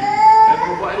hand and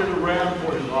provided a ram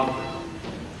for his offering.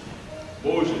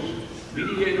 Moses,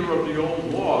 mediator of the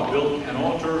old law, built an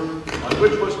altar on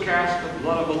which was cast the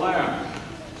blood of a lamb,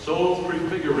 so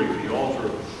prefiguring the altar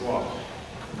of the cross.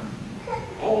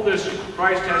 All this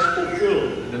Christ has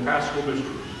fulfilled in the paschal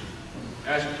mysteries.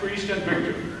 As priest and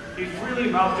victim, he freely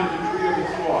mounted the tree of the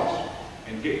cross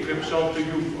and gave himself to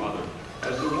you, Father,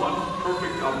 as the one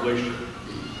perfect oblation.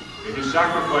 In his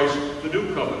sacrifice, the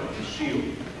new covenant is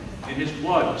sealed. In his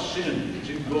blood, sin is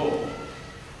engulfed.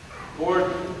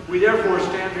 Lord, we therefore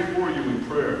stand before you in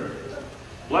prayer.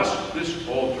 Bless this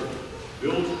altar,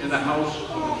 built in the house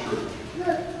of the church,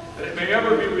 that it may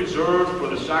ever be reserved for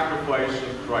the sacrifice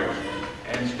of Christ,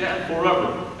 and stand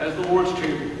forever as the Lord's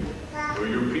table, where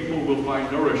your people will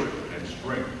find nourishment and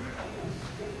strength.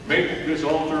 Make this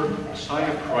altar a sign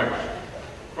of Christ,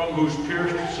 from whose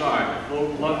pierced side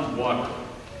flowed blood and water,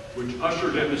 which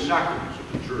ushered in the sacraments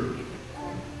of the church.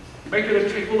 Make it a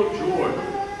table of joy,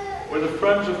 where the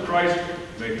friends of Christ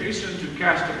may hasten to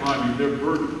cast upon you their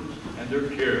burdens and their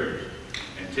cares,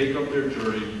 and take up their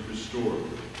journey restored.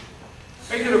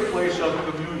 Make it a place of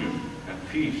communion and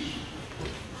peace,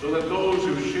 so that those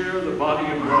who share the body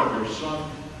and blood of your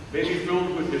Son may be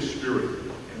filled with his Spirit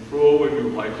and grow in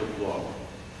your life of love.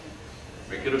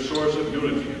 Make it a source of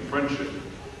unity and friendship,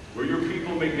 where your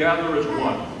people may gather as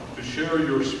one to share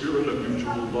your spirit of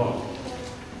mutual love.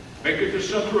 Make it the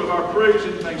center of our praise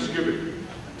and thanksgiving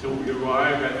until we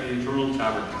arrive at the eternal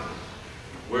tabernacle,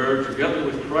 where, together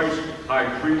with Christ,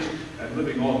 high priest and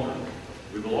living altar,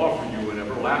 we will offer you an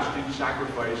everlasting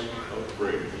sacrifice of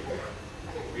praise.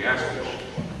 We ask this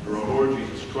through our Lord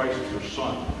Jesus Christ, your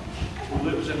Son, who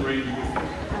lives and reigns with you,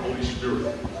 the Holy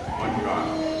Spirit, one God,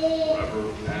 forever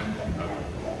and ever.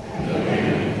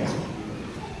 Amen.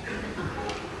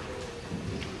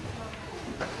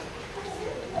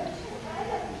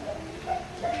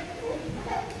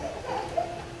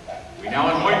 We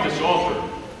now anoint this altar.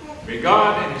 May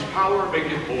God in his power make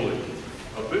it holy,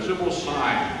 a visible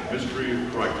sign of the mystery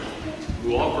of Christ,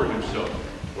 who offered himself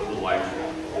for the life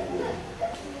of the world.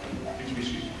 Please be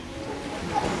seated.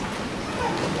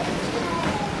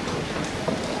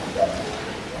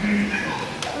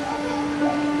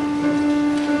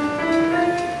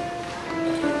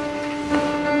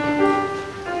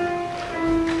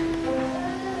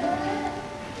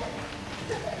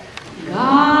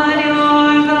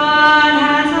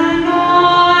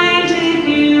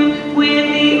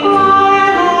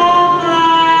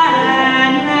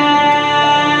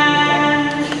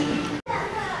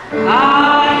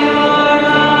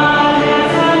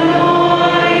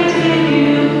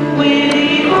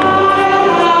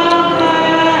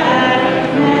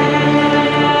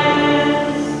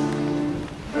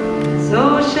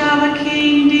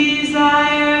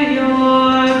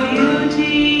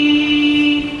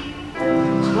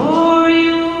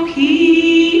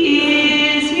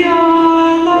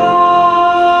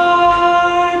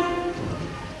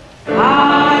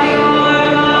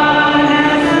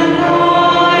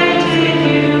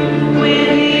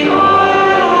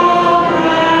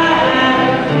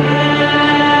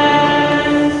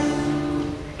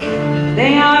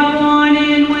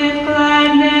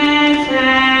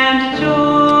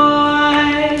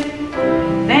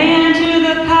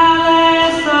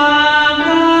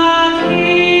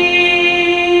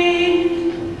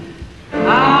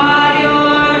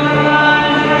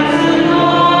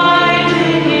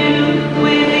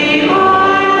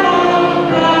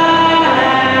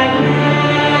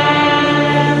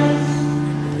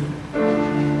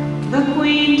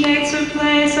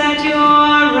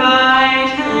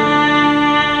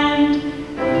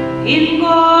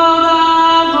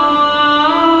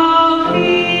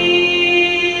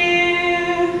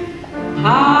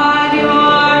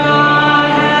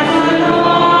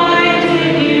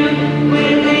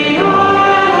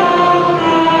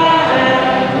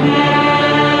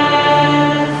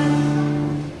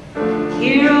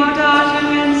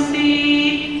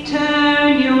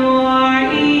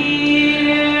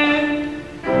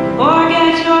 Or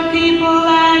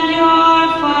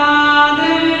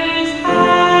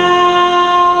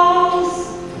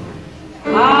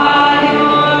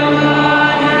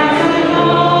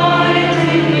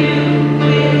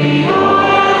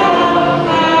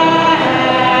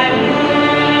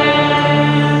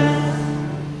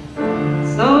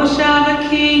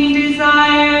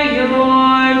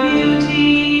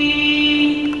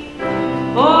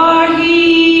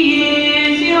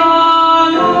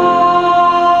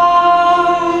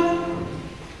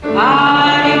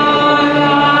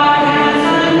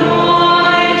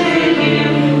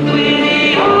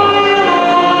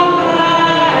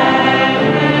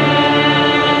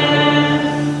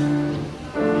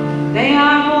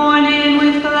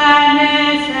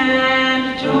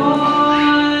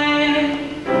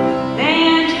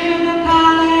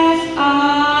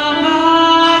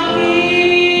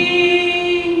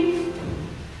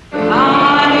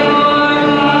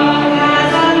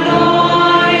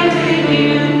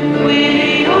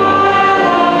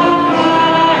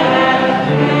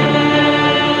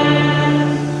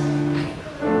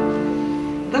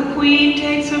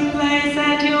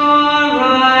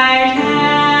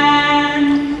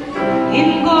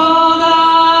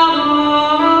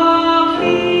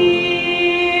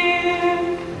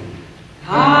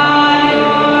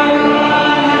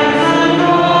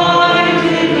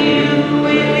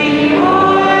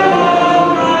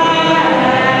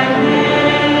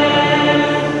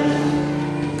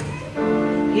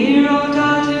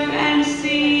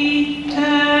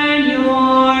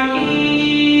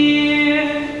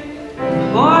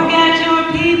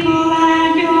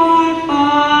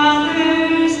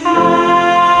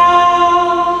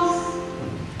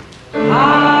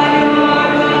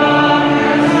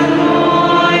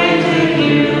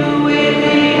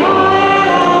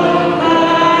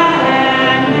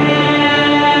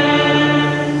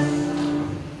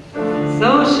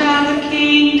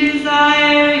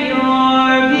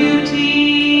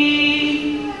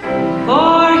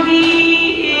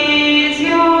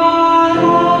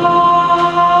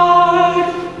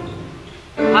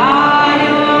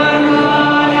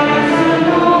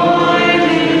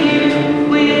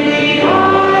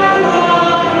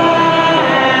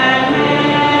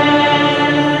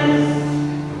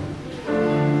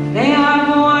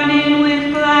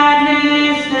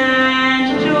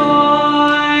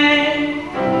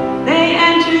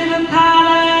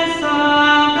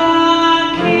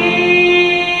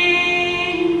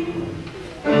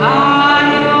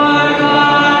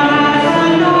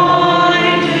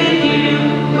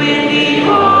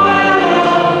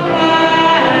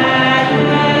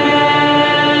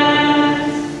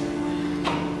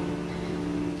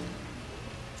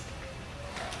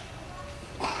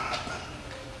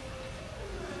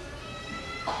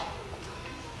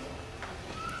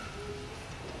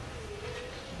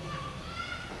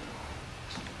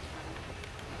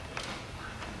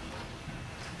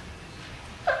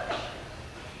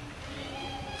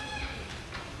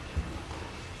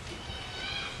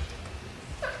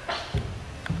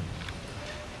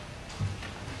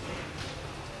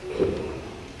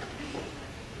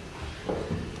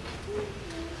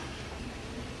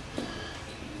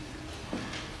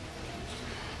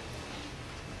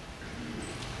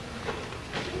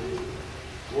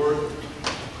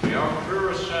prayer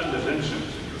ascend as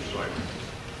incense in your sight.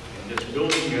 And this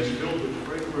building is filled with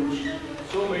fragrance,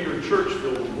 so may your church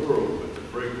fill the world with the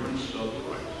fragrance of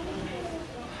Christ.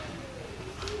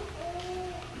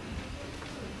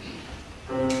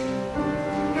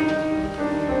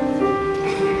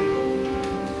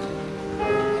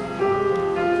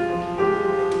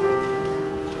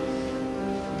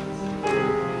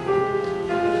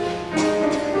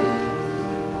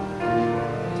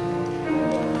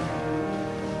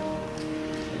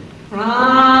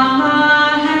 From the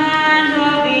hand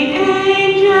of the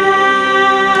angel,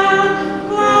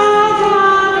 clouds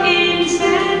of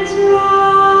incense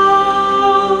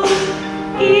rose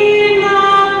in the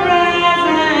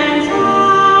presence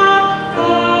of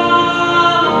the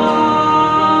Lord.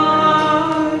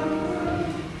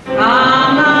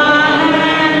 From the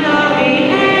hand of the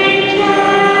angel,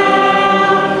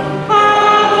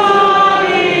 clouds of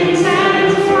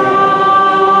incense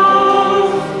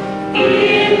rose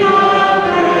in the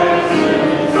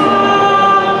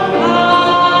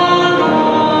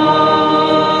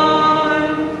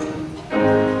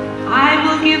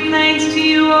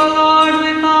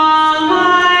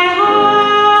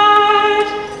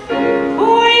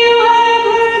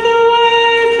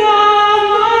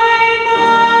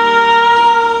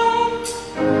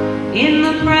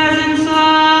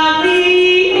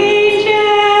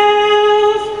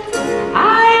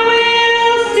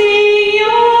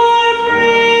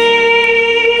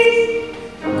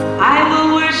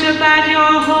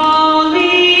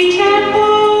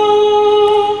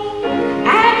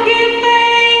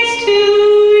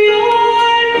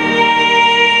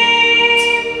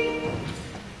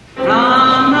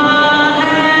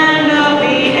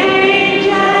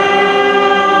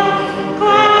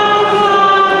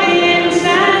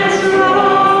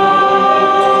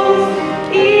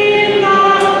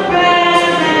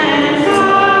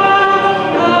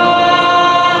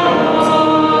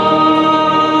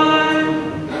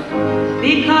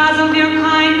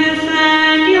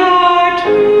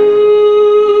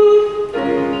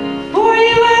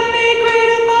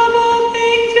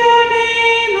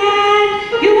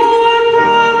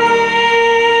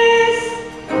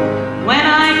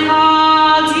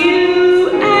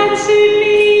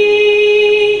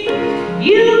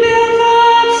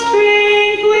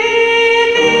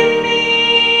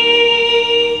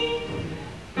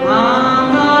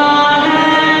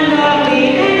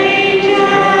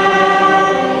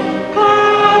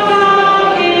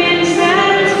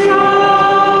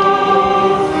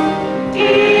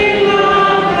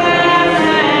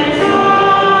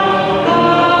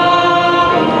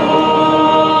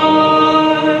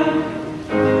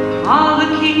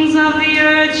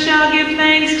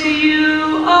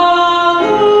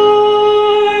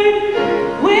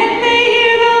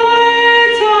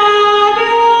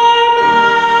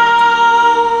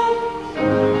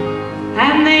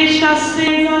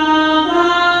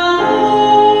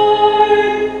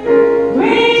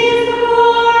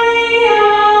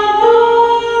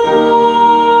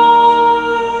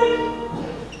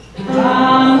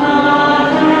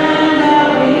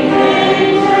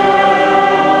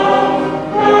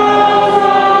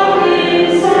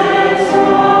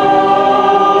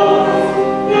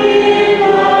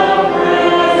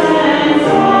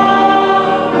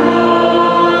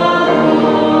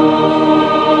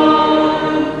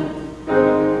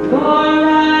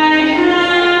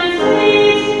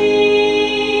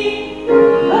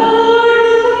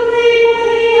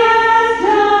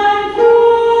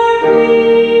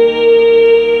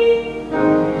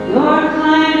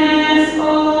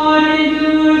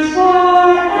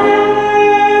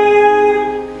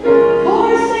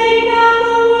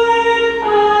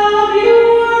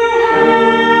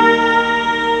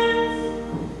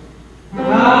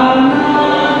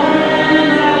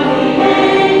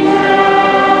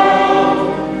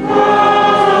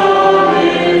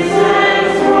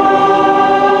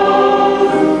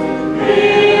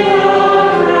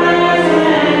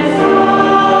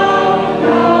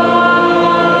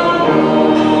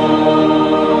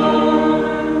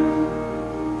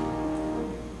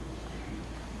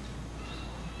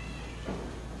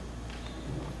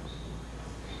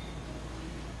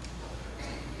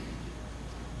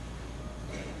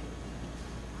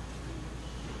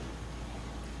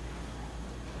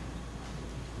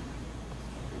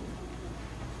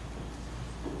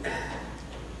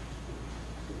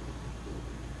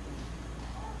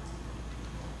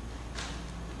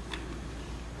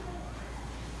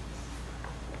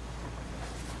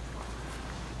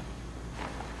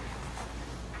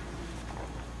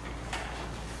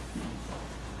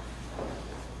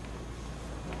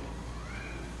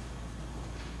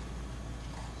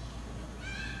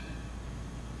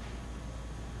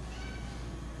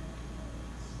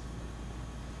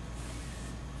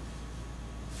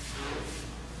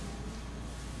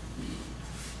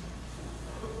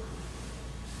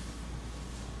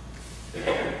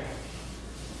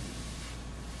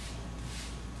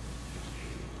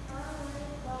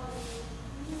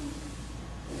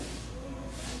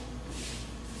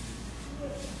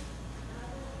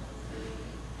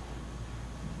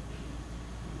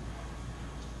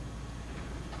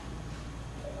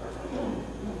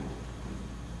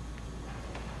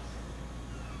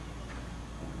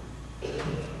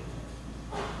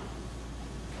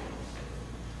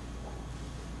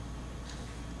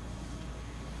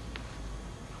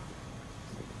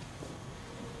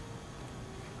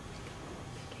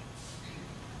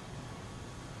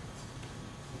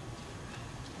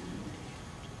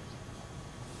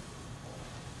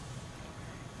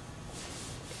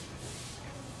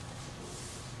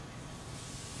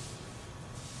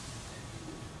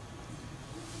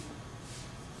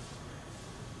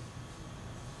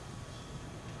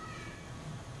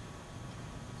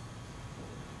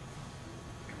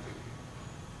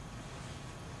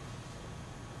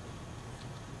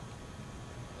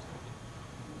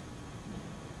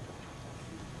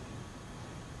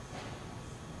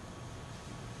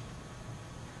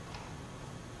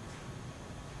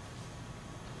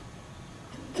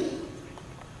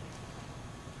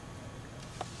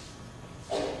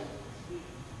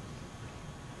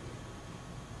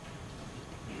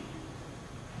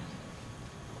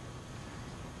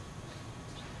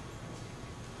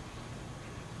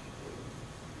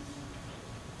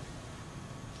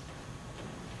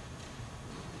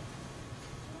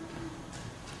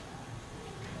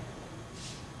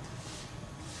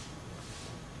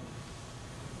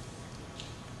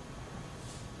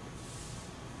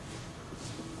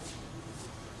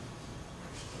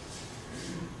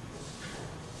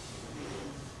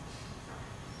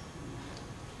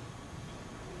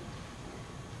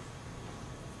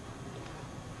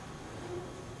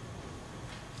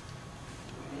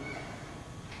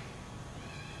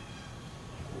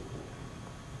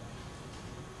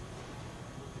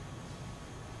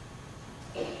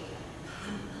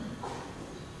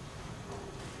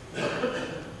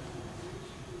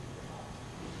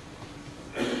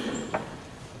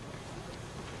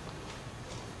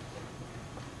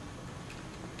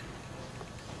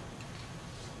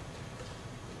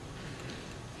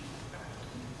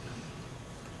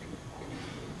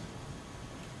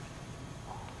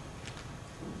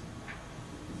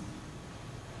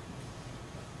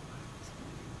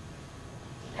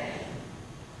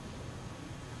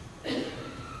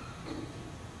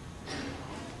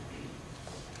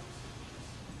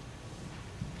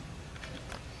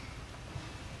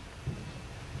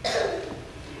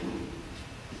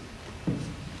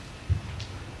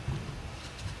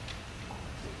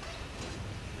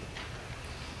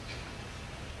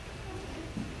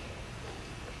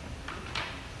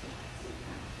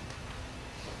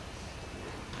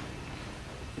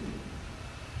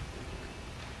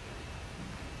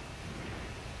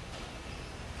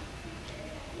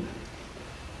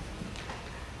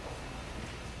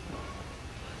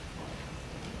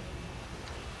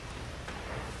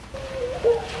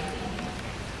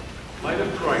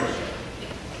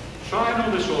shine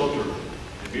on this altar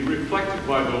and be reflected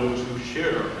by those who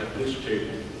share at this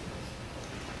table.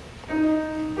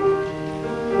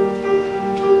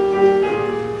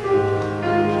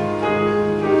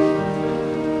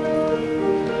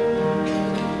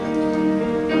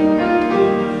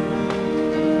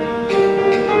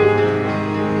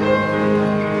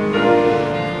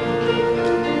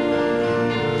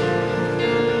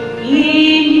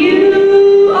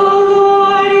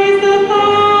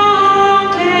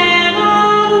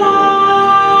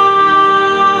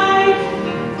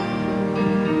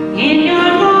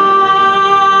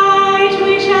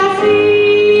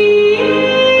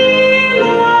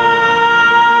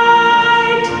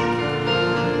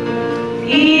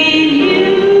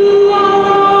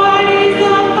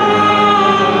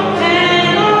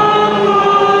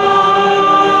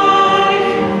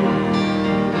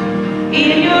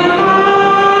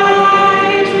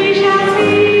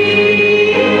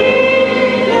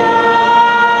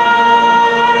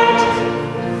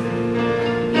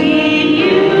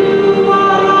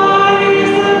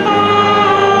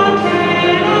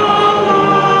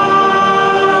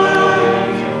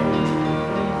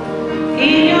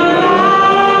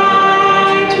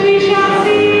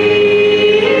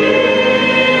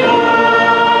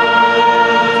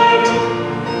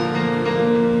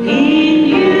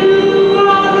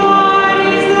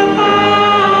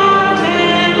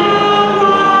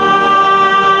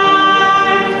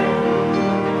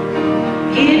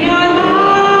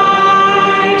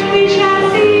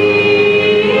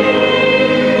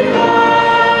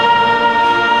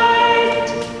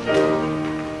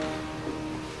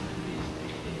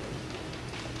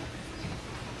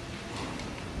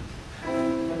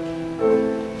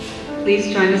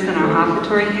 Please join us in our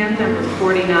offertory hymn, number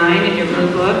 49 in your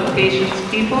blue book,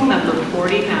 Patience People, number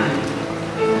 49.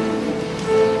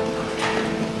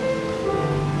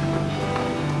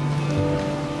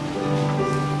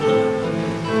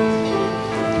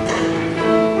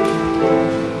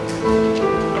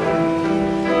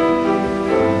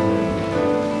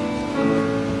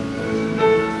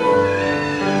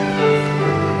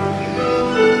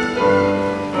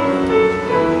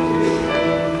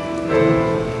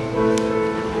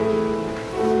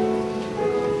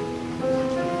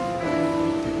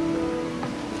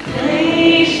 Hey!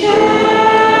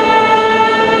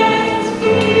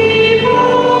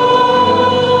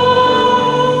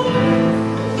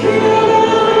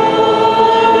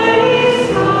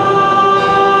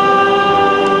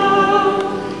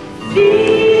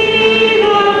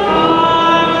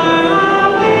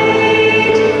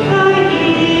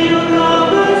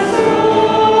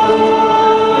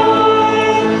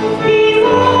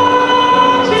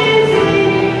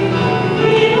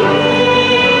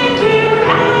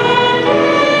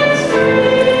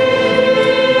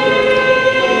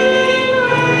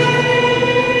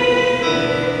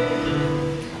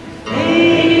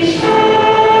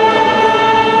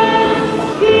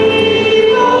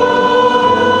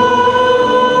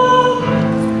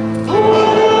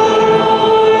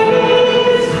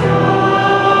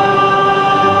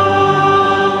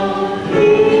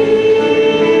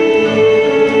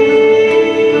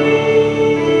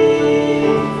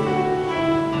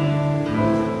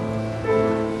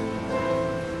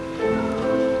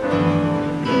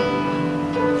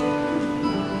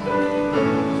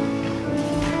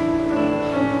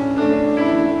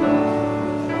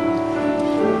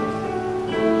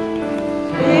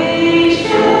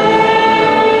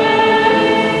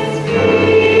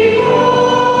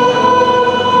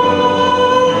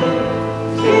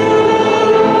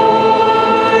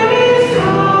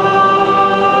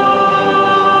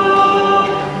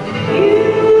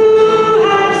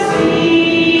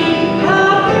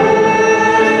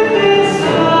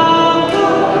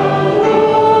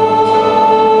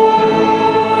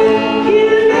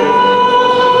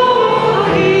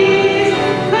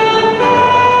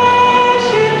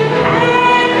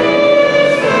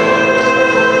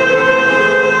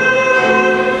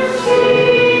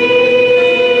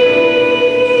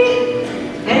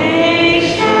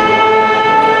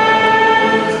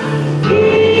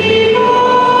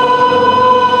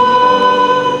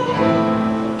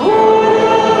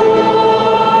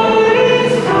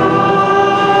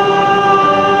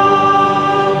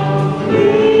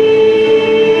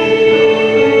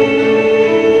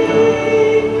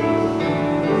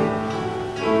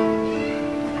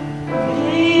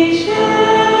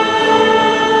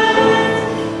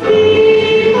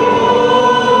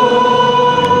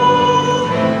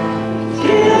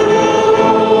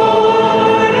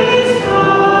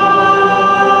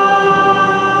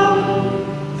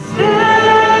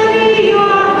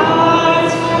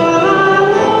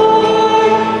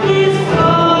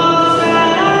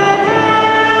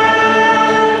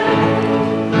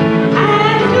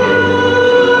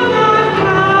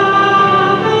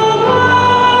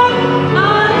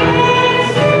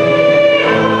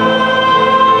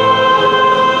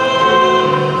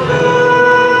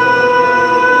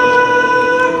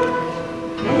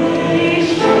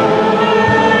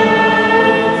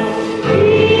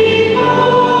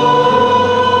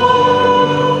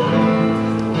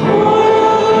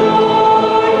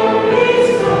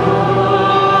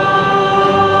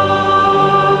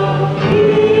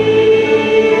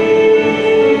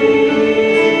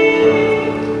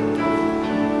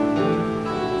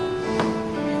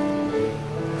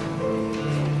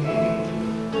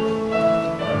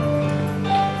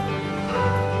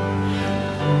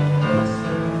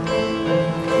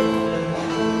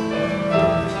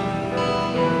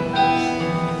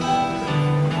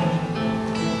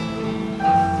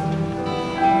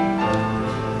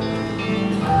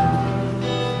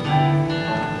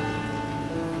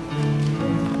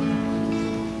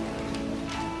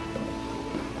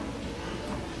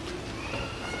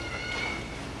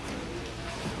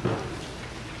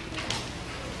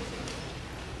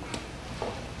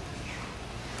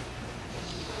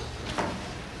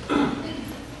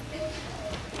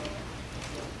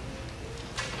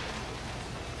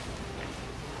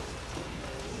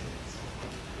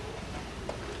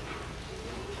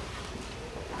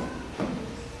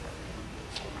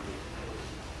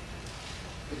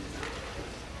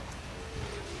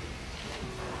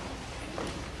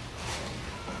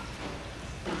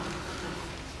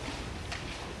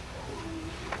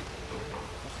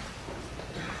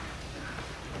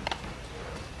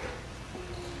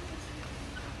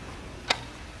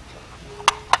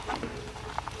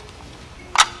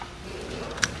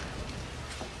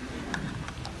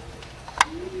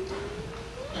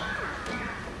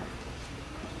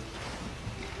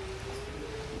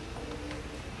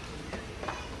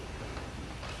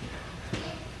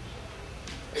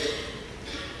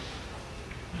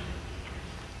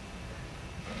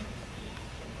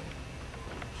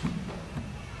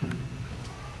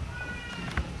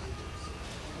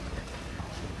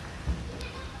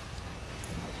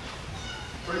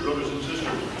 Pray, brothers and sisters,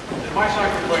 that my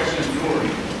sacrifice and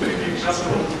yours may be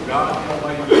acceptable to God the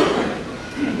Almighty God.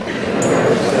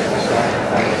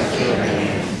 Sacrifice to your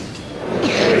hands, for the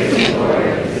praise and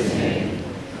glory of his name,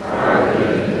 for our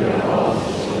good and good of all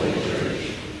his holy church.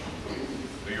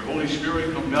 May your Holy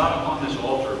Spirit come down upon this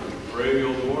altar, we pray,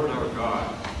 O Lord our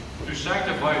God, to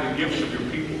sanctify the gifts of your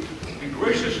people, and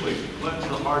graciously cleanse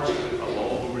the hearts of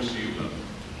all who receive them.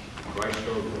 Christ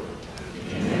our Lord.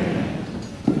 Amen.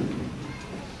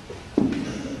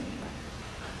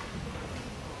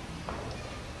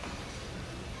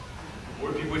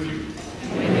 Lord be with you.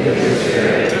 With your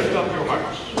spirit. Lift up your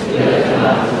hearts. Lift them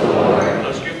up to the Lord. Let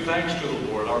us give thanks to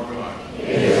the Lord our God. It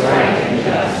is right and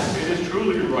just. It is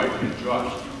truly right and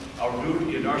just, our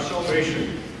duty and our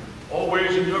salvation,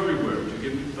 always and everywhere to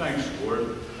give you thanks,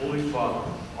 Lord, Holy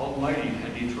Father, Almighty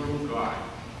and eternal God,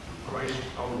 Christ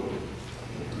our Lord.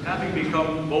 Having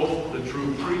become both the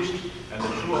true priest and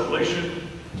the true oblation,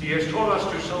 he has taught us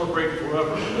to celebrate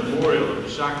forever the memorial of the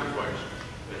sacrifice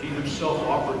that he himself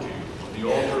offered to you on the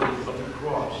altar of the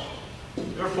cross.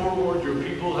 Therefore, Lord, your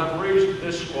people have raised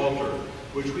this altar,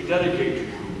 which we dedicate to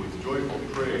you with joyful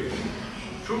praise.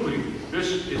 Truly,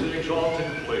 this is an exalted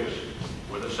place,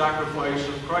 where the sacrifice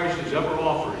of Christ is ever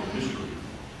offered in mystery,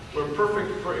 where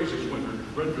perfect praise is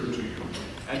rendered to you,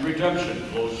 and redemption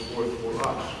flows forth for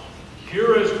us.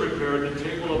 Here is prepared the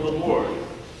table of the Lord,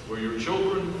 where your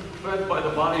children, fed by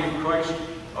the body of Christ,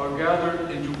 are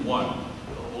gathered into one,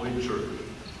 the Holy Church.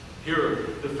 Here,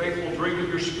 the faithful drink of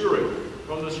your Spirit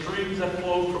from the streams that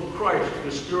flow from Christ,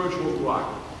 the spiritual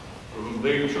rock, for whom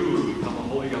they too become a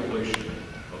holy oblation,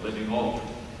 a living altar.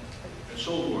 And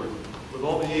so, Lord, with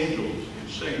all the angels and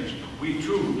saints, we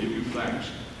too give you thanks.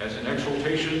 As an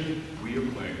exaltation, we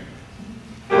acclaim.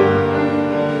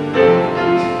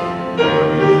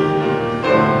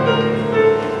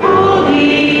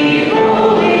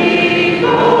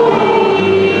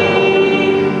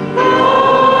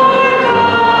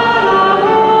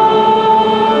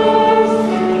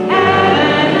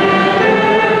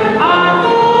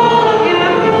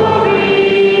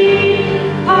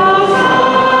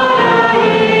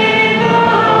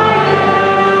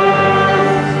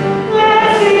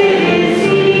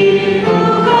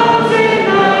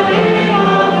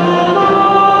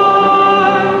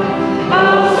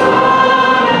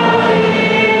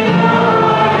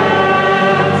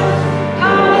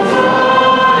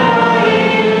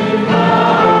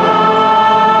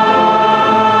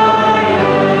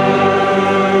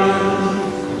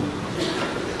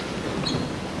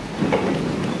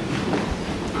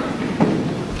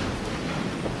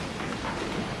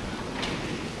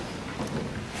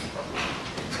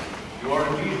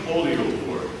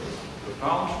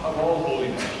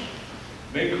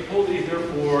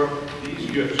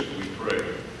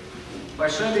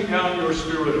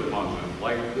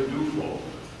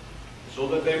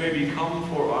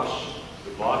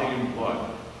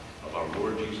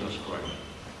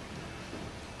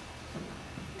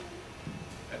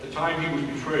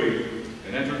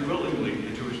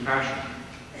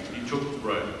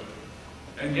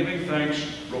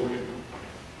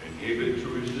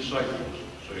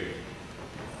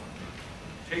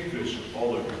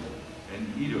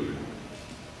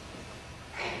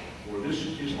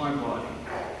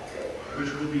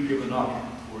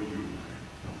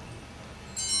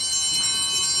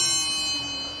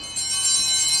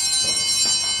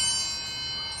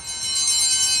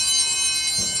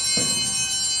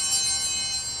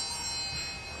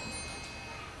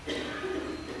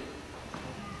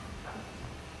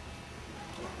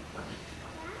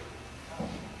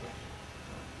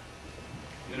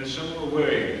 In a similar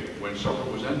way, when supper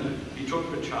was ended, he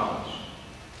took the chalice,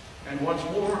 and once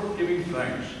more giving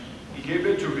thanks, he gave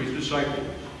it to his disciples,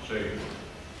 saying,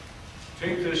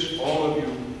 "Take this, all of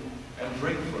you, and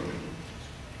drink from it.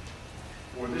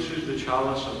 For this is the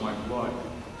chalice of my blood,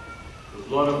 the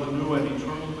blood of the new and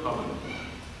eternal covenant,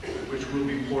 which will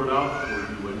be poured out for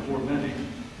you and for many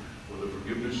for the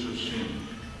forgiveness of sins.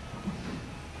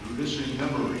 Do this in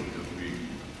memory of me."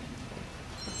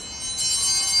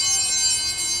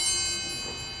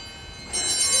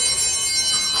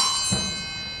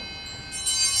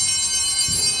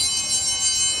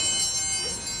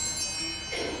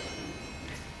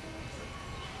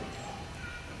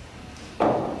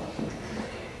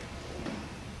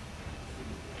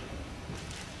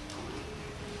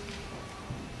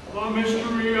 The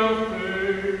mystery of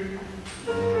faith.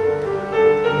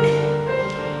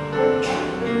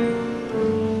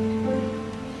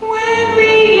 When we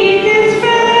eat this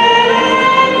bread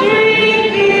and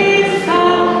drink this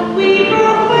cup, we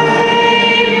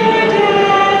proclaim your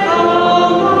death, O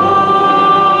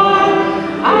Lord,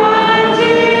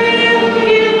 until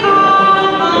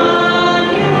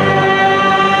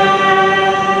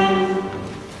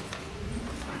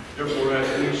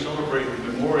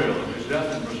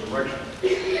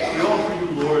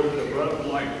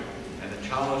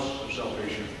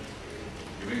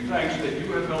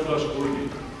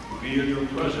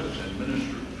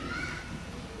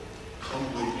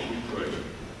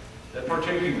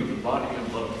partaking of the body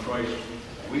and blood of Christ,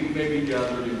 we may be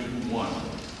gathered into one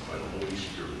by the Holy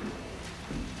Spirit.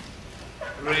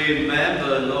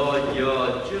 Remember, Lord, your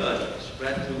church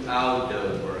spread throughout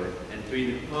the world, and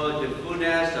bring her the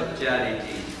fullness of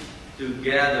charity,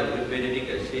 together with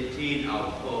Benedict Sartain,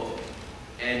 our Pope,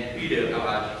 and Peter, our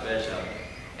Archbishop,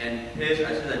 and his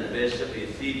Assistant Bishop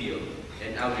Ezekiel,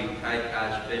 and our retired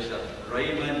Archbishop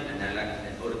Raymond,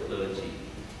 and all the clergy.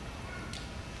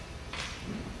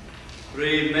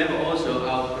 Remember also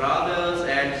our brothers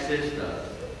and sisters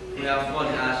who have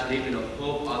fallen asleep in the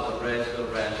hope of the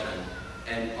resurrection,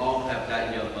 and all have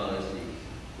died in your mercy.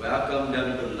 Welcome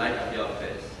them to the light of your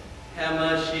face. Have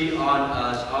mercy on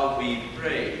us all, we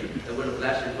pray, that with the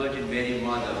Blessed Virgin Mary,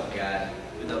 Mother of God,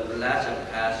 with the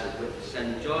blessed pastor, with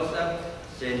Saint Joseph,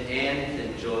 Saint Anne,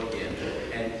 Saint Joachim,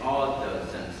 and all the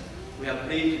saints, we have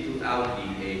pleaded throughout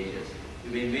the ages. We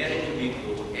may merit to be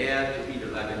co-heir to either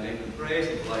life and make praise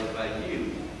and glorify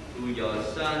you through your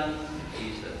Son,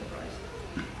 Jesus Christ.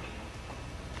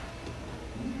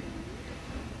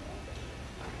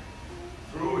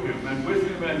 Through him, and with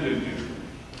him, and in him,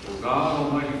 O God,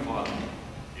 Almighty Father,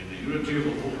 in the unity of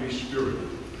the Holy Spirit,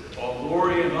 all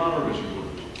glory and honor is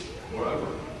yours, forever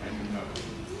and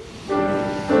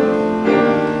ever.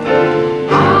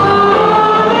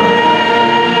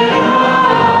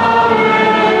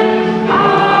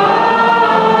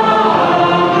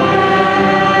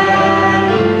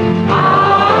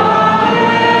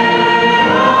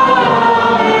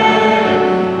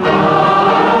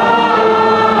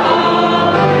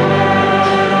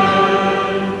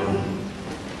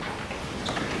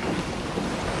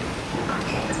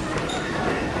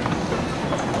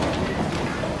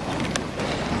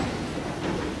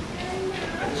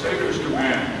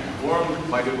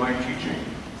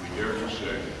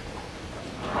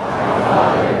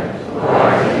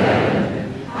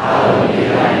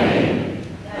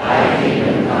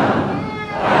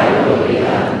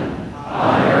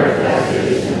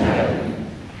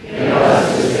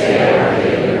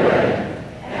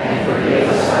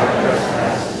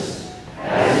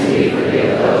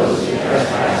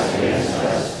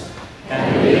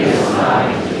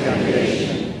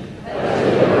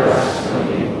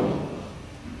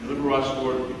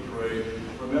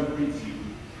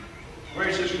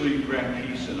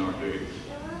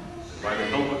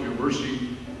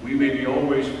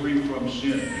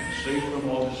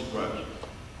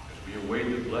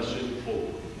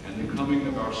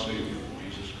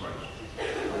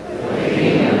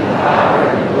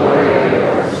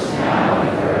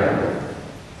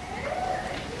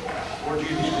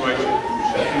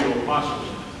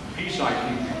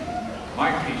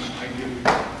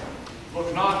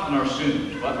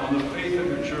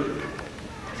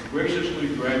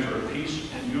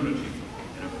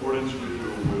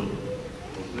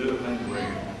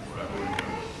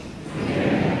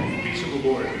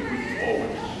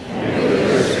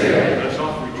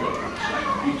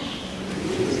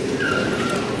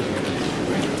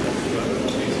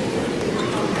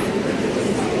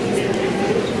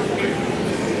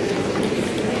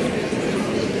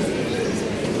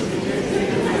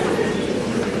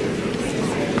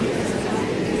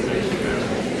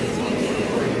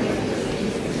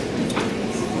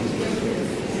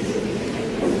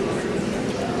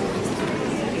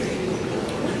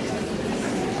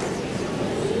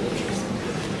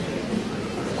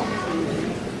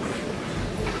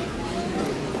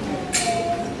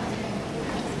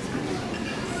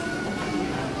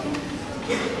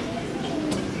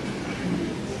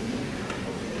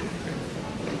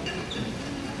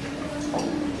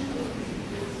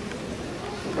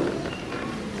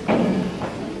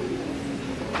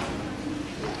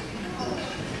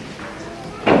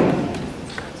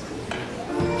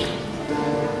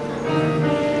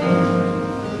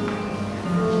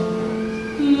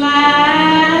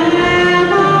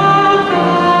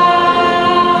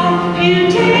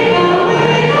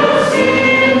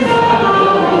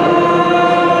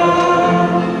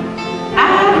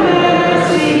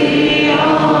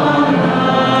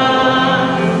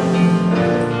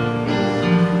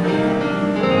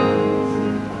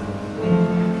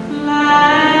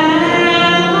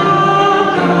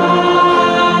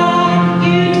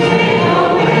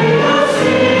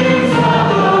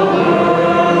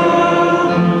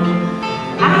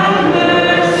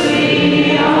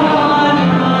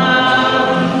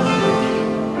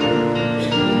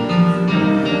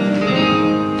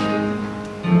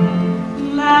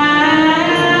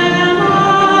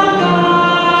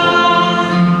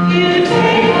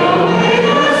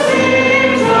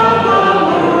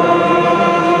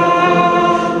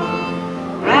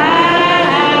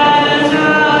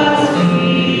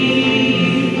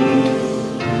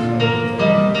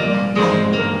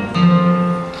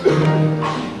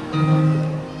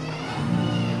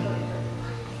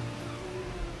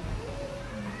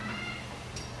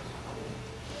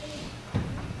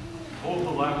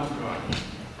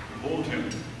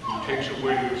 takes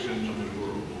away the sins of the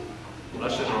world.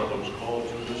 Blessed are those called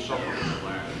to the supper of the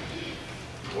Lamb.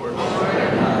 Lord,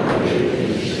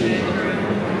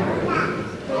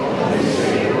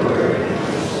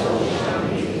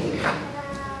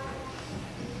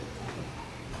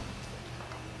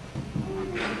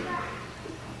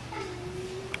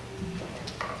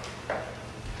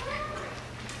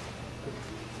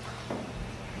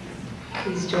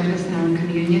 Please join us now in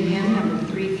communion hymn number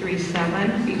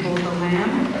 337, Behold the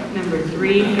Lamb, number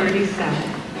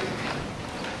 337.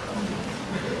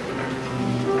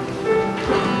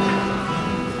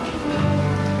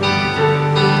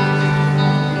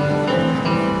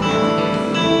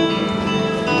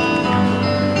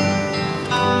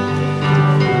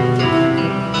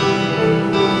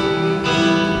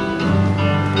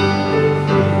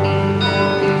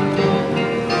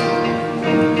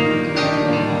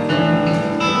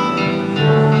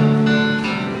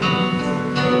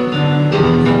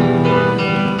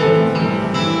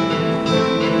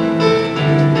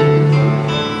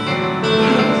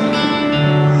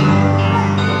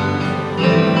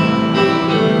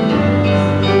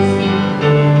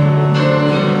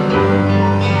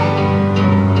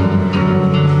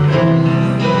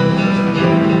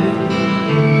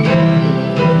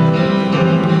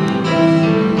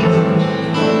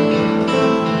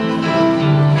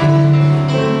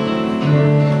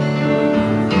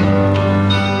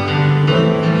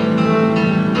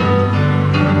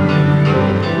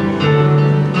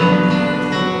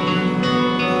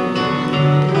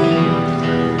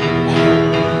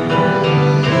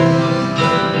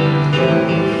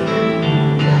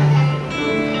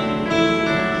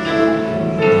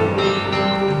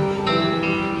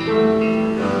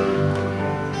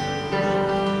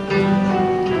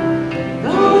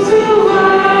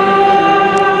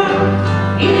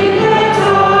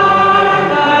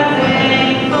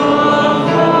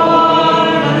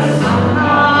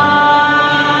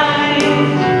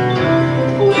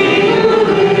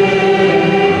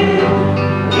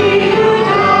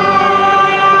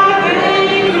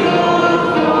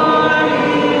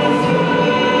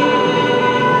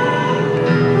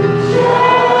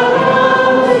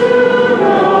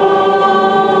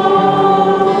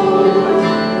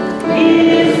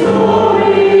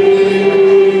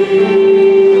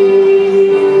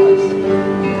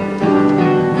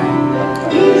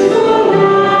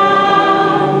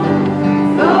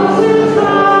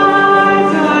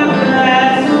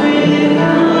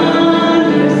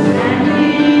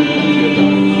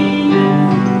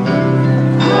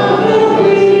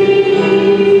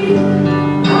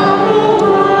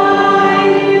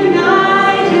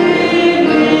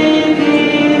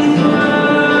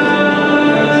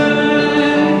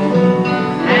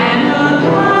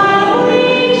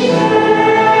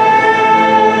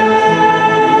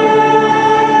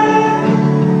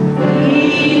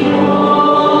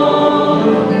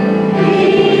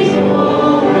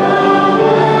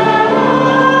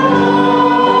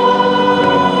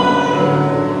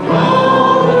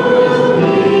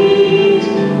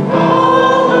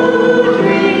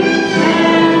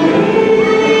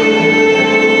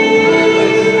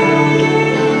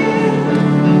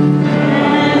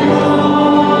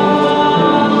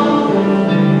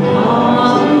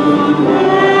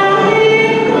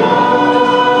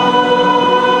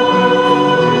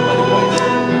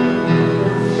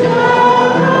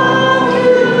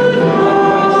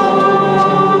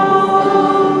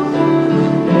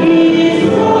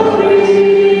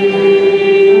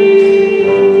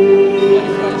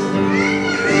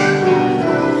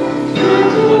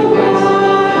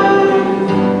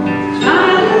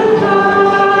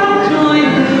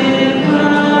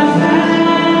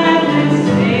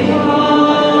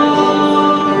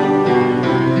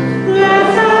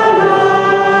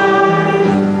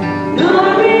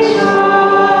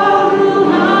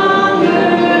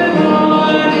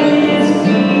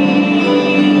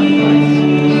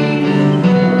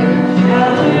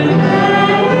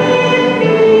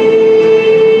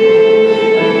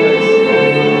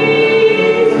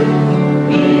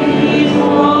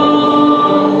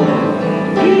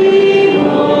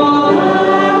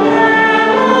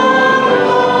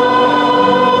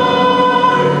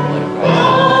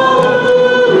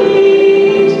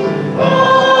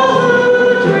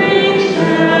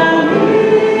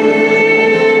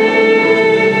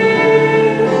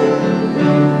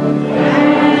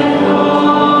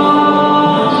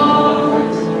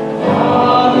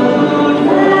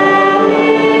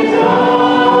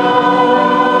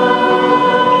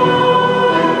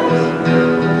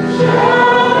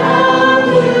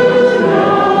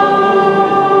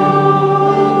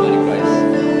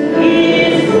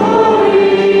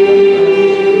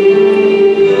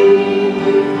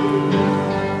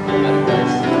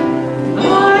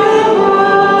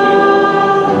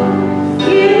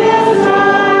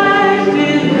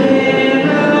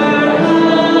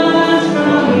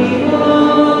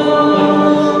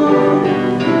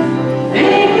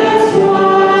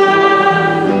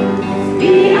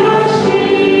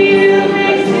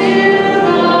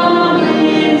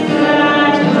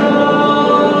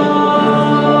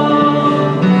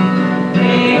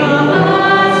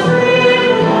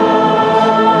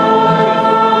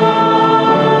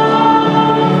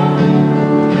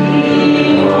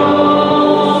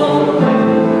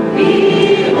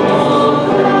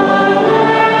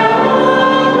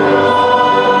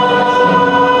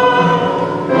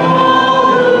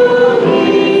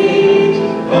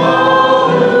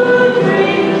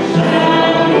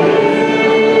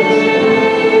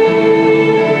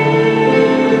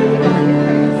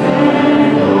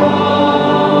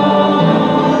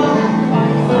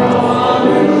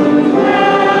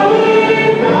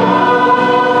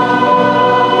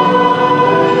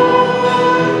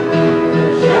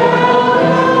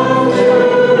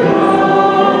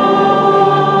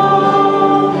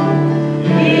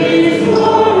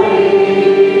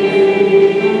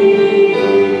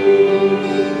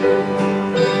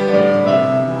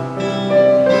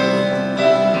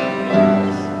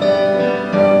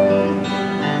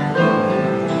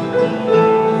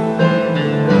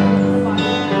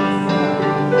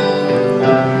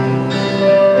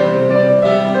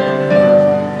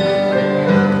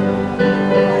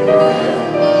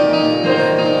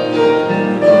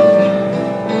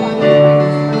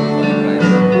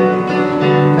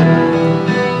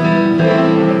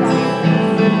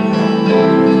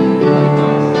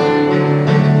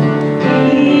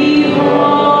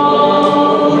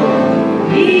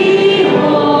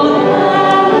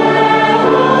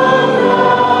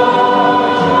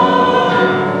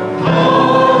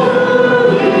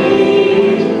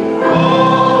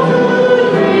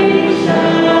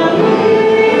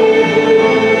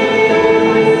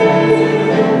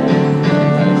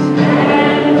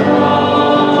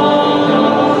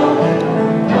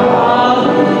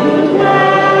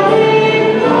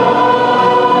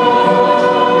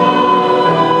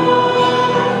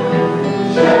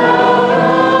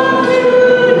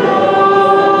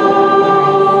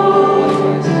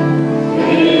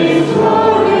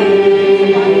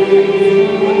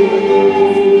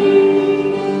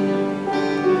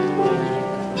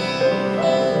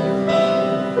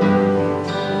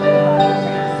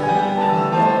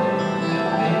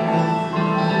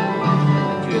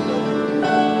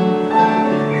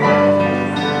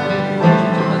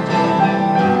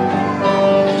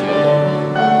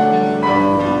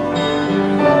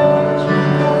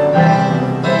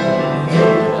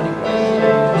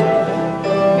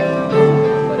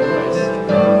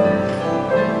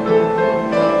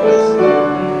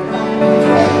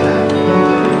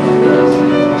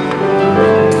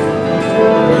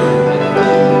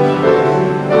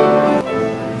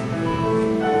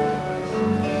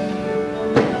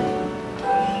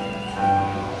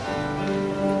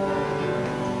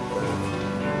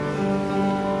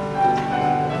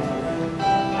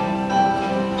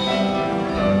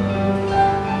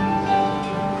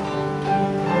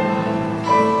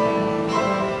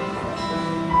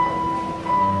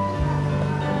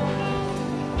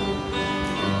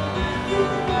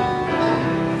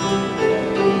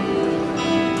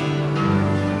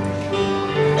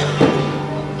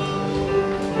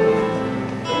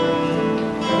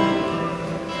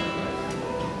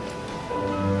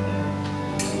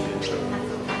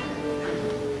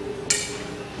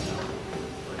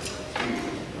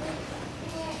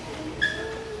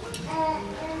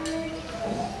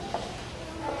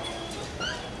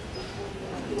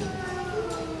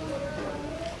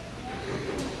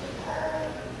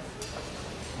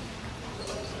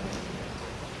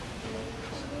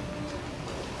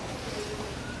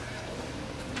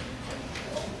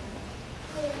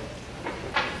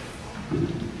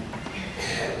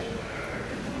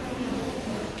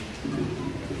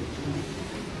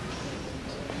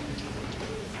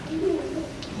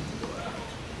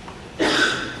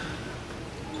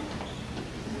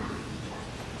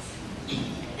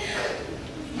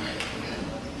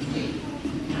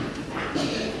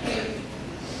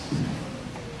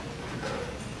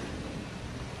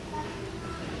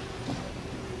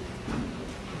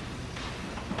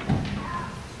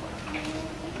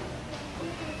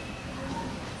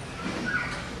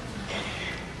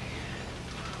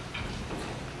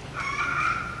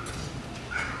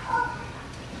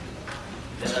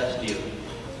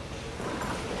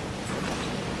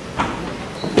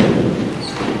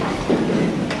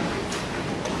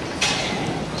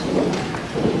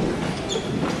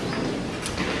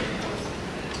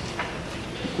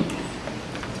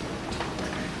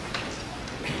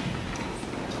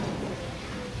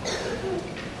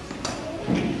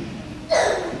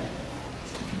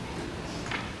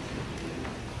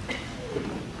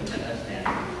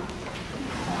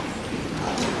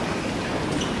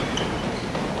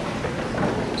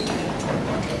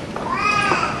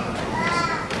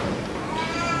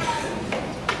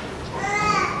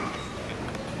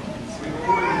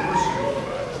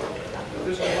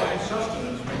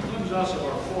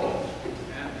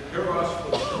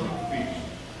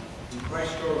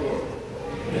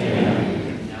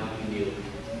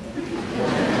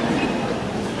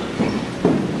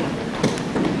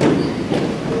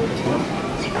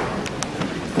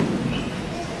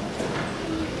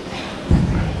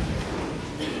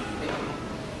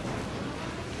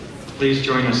 Please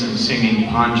join us in singing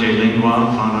Pange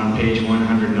Lingua, found on page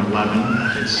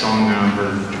 111. It's song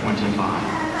number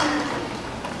 25.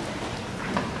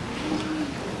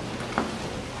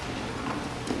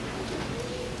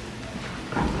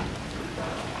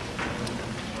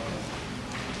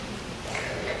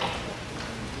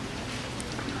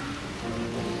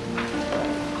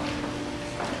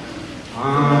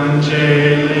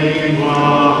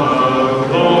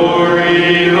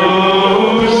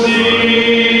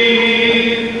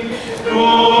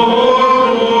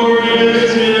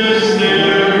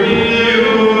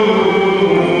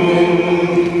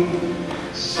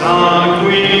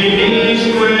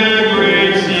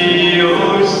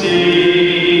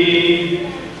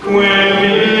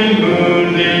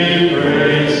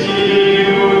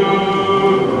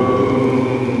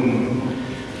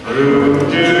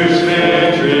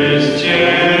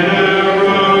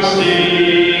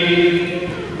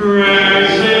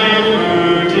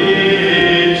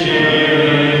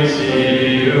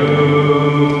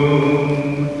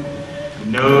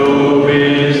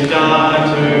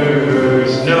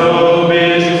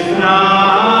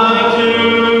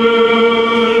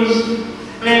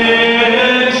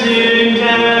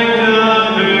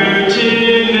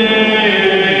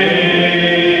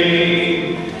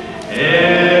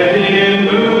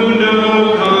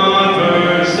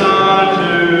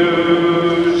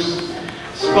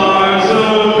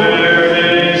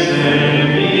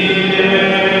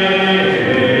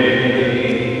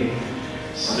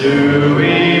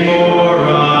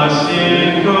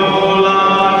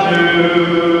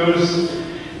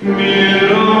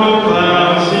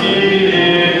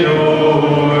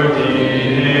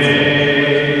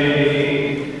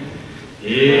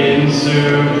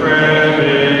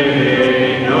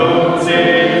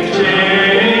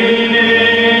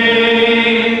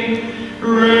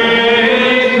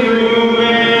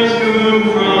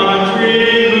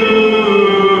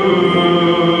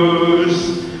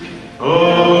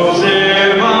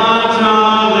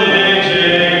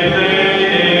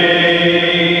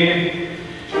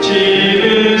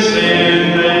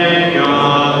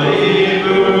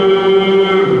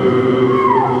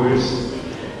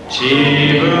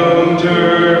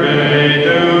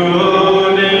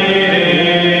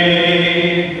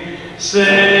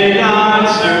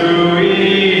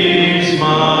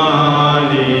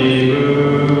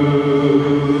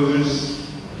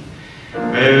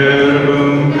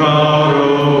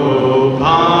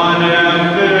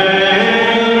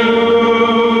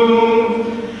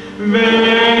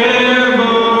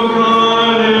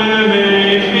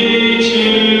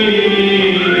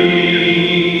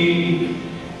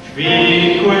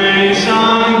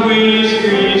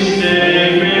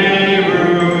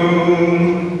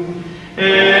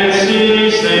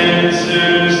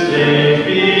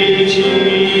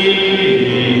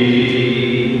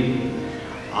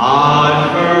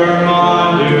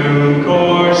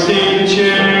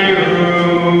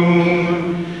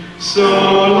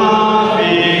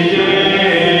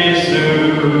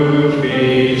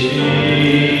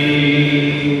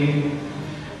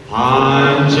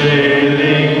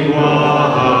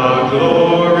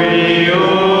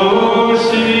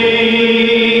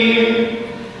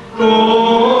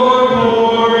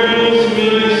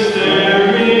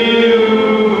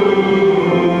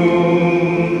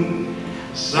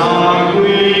 Song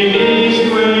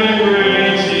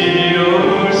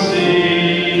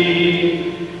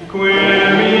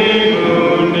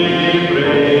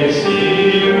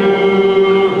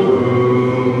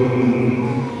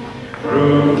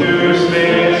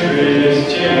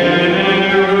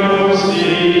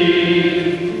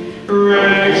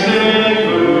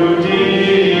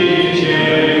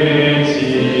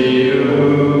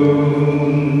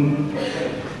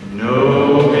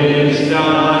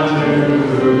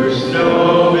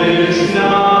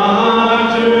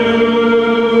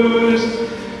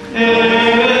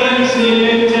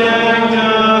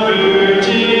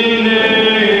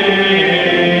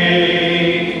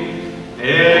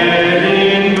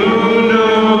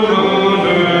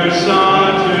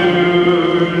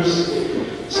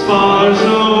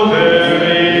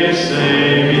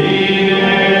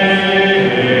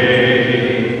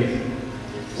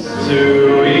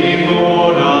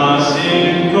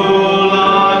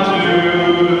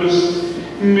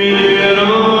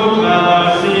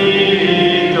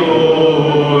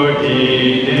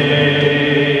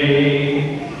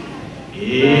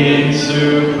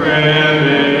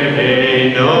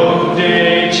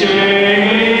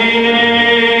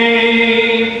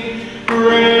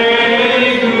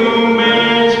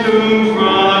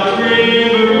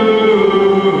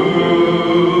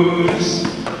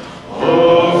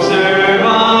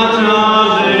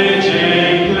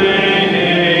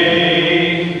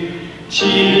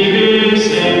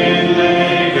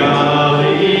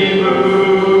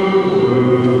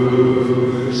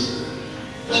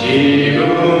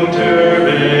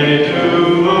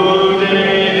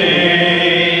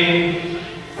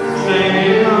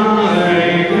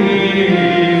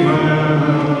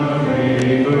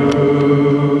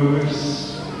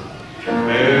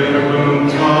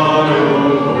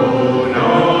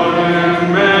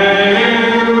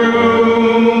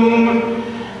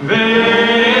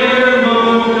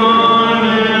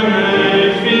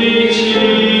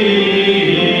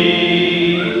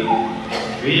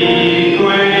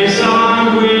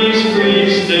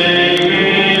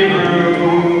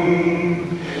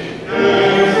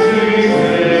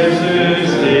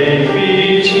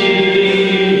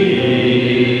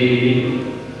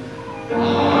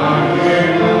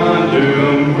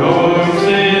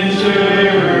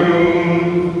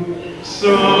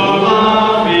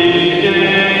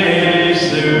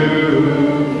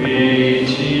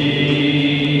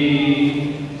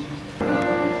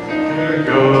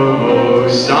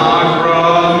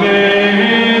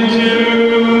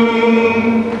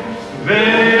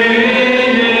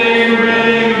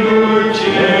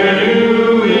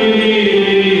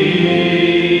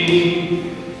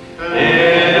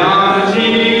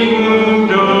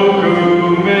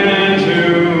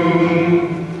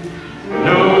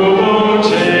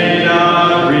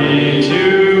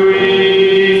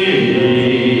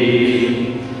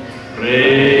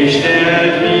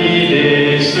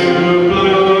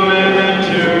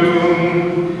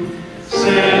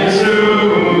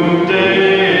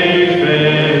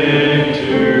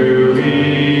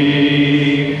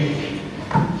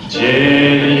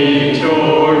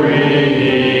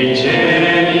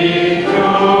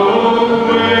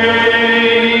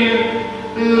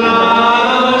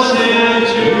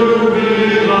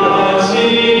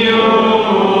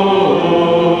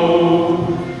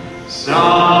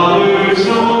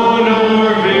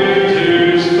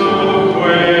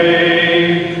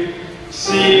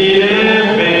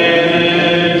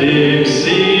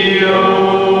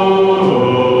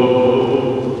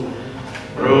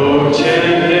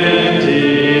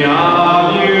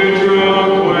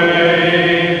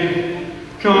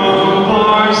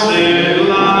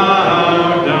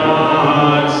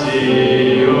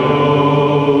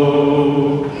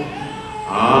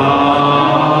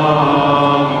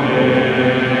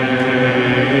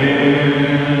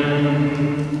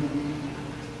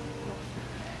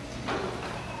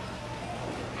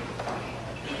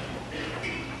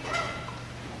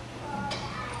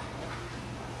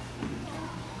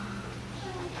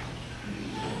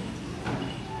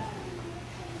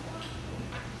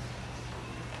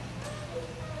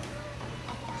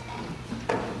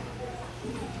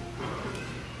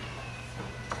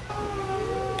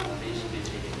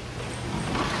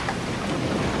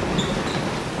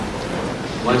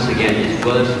once again, it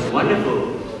was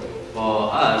wonderful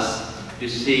for us to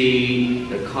see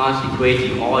the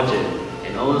consecrating altar,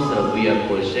 and also we are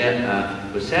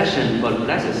procession for the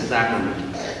Blessed Sacrament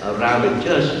around the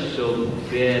church. So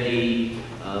very,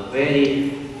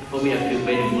 for me, I feel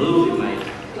very moved in my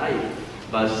life.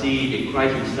 But see the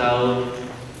Christ Himself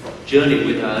journey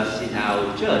with us in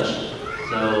our church.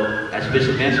 So as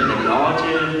Bishop mentioned, that the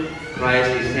altar,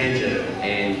 Christ is center,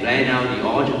 and right now the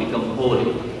altar become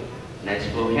holy. And I'm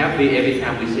so happy every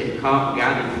time we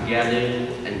gather together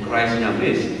and Christ in our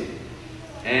midst.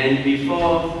 And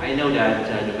before, I know that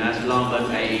the Mass long, but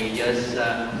I just,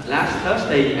 last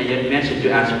Thursday, I just mentioned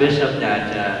to Archbishop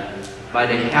that by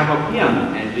the help of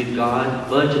him, and with God,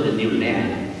 purchased the new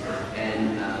land.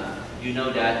 And you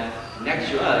know that next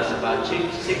to us, about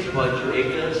 6.2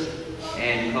 acres,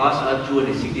 and cost us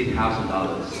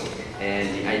 $260,000.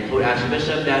 And I told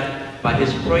Archbishop that by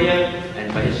his prayer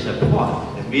and by his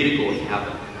support, the miracle will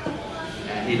happen.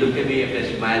 And he looked at me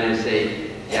and smiled and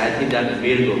said, yeah, I think that's a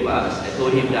miracle for us. I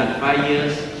told him that 5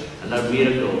 years, another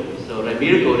miracle. So the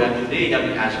miracle that today that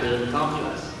we ask will come to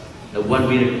us. The one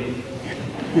miracle.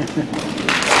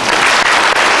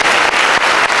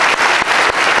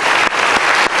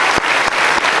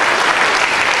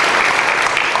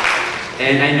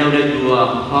 And I know that you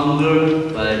are hungry,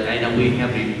 but I know we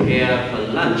have prepared for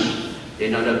lunch. You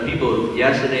know that people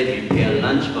yesterday prepared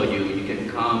lunch for you. You can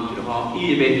come to the hall,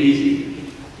 eat very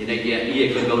easy. You know,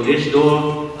 you can go this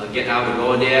door, get out the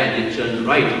door there, and you turn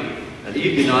right. And if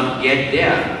you not get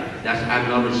there, that's I'm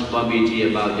not responsibility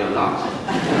about your loss.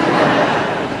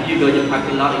 You go to the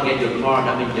parking lot and get your car,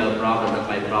 that means your problem, not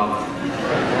my problem.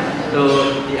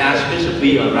 So the Archbishop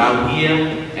be around here,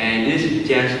 and this is a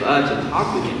chance for us to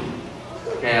talk with him.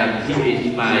 He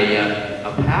is my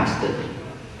pastor,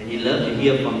 and he loves to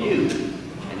hear from you,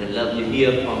 and he loves to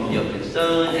hear from your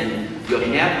concern, and you're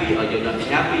happy or you're not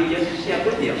happy, just share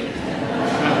with him.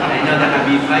 I know that I've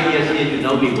been 5 years here, you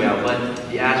know me well, but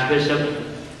the Archbishop,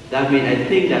 that means I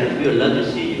think that we would love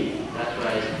to see you. That's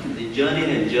why the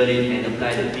journey and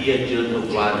apply the dear journey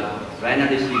of water. Right now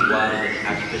this is water, the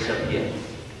Archbishop here.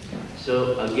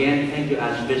 So again, thank you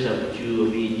Archbishop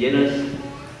to be generous.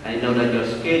 I know that your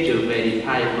schedule is very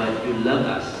tight, but you love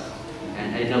us.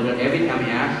 And I know that every time I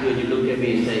ask you, you look at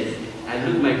me and say, I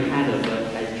look my kind of, but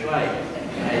I try.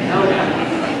 And I know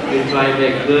that you try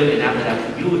very good, and after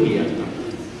that, you here.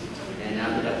 And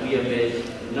after that, we are very,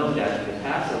 know that the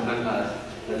pastor among us,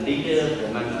 the leader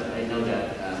among us, I know that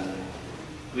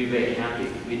we're very happy.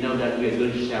 We know that we're a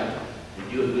good shepherd.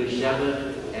 And you're a good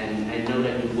shepherd, and I know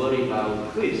that you worry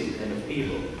about priests and the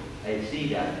people. I see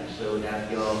that, so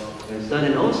that your concern,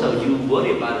 and also you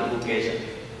worry about the vocation.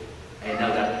 I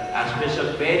know that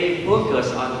Archbishop very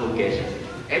focused on vocation.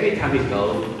 Every time we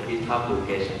go, he talk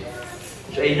vocation.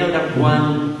 So I know that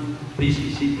one, please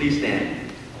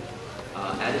stand,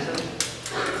 Addison,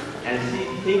 and see,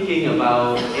 thinking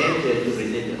about enter to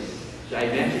religious. So I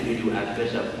mentioned to you,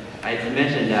 Archbishop, I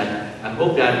mentioned that I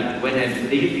hope that when I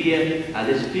leave here, at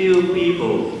least few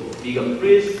people be a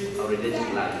priest or religious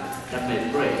life. That's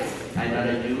my prayer. I know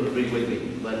that you agree with me,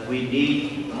 but we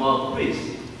need more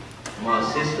priests, more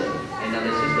sisters, and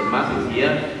another sister Matthew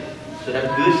here. So that's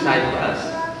good side for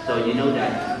us. So you know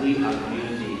that we are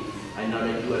community. I know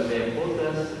that you are very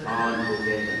focused on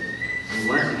vocation. And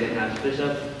once again,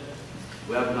 Archbishop,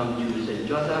 welcome to St.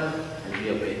 Joseph, and we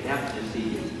are very happy to see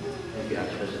you. Thank you,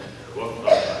 Archbishop. Welcome.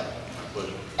 My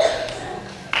pleasure.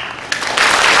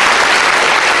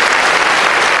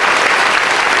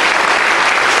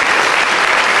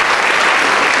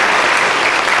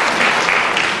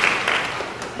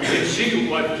 See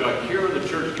what care the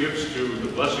church gives to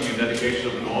the blessing and dedication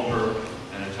of an altar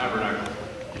and a tabernacle.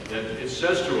 It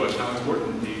says to us how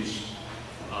important these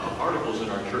articles in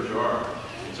our church are.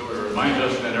 And so it reminds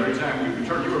us that every time we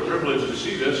return, you are privileged to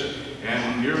see this,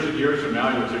 and years and years from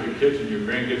now, you'll take your kids and your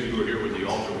grandkids who are here with the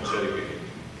altar was dedicated.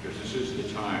 Because this is the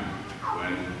time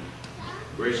when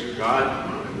the grace of God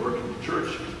and work in the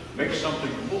church makes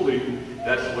something holy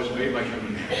that was made by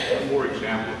human hands. One more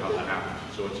example of how that happens.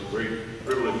 So it's a great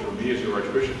privilege for me as your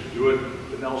Archbishop to do it,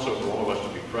 but also for all of us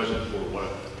to be present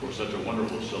for such a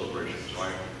wonderful celebration. So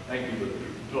I thank you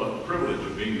for the privilege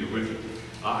of being here with you.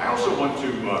 I also want to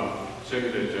say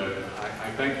that I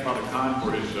thank Father Khan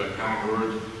for his kind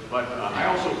words, but I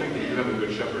also think that you have a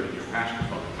good shepherd in your pastor,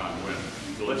 Father Khan Wynn.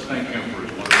 So let's thank him for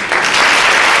his wonderful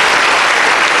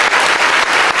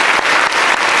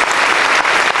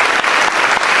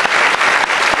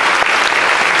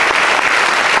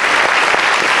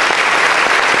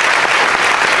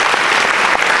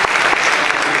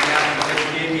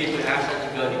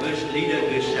leader,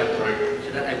 good shepherd.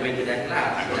 So that I went to that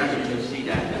class. So that's when you see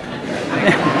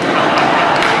that.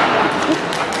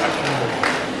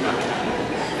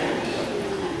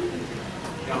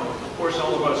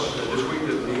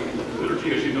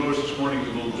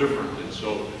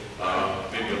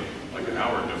 maybe like an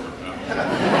hour different.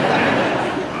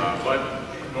 But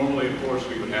normally, of course,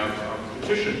 we would have our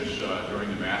petitions during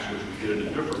the Mass, which we did in a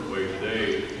different way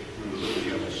today through the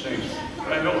Liturgy of the Saints.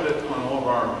 But I know that in all of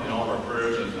our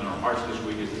prayers and in our hearts this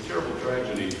week is the terrible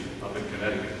tragedy up in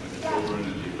Connecticut when the children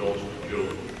and the adults were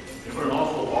killed. It was an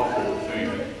awful, awful thing.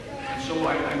 And so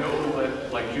I know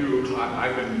that, like you,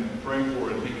 I've been praying for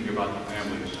and thinking about the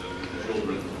families and the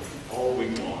children all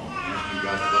week long, asking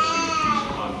God's blessing and peace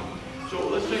upon them. So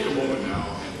let's take a moment now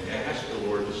and ask the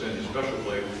Lord to send a special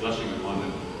blessing upon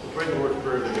them. We'll pray the Lord's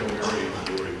Prayer that Hail Mary and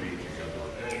glory be together.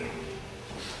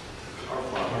 Our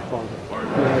Father, who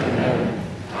art in heaven,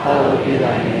 hallowed be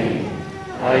thy name.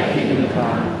 Thy kingdom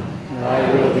come, and thy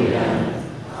will be done,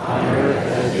 on earth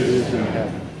as it is in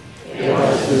heaven. Give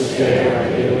us this day our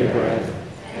daily bread,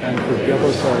 and forgive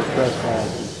us our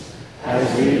trespasses,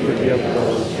 as we forgive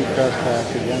those who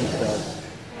trespass against us.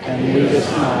 And lead us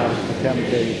not into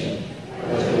temptation,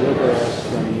 but deliver us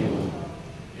from evil.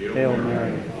 Hail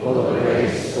Mary, full of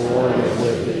grace, the Lord is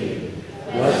with thee.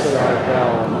 Blessed art thou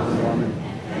among women,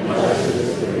 and blessed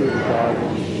is the fruit of thy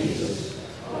womb, Jesus.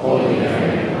 Holy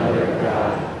Mary, Mother of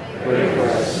God, pray for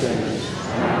us sinners,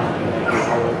 now and at the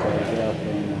hour of our death.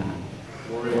 Amen.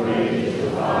 Glory be to the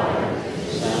Father, the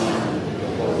Son, and to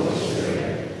the Holy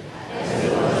Spirit, as it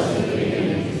was in the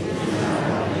beginning, is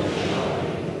now, and ever shall be,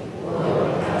 world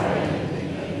without end.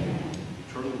 Amen.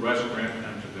 eternal rest grant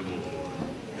unto them, O Lord,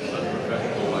 and let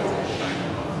perpetual life shine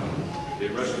upon them. They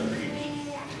rest in peace.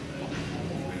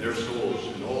 And their souls,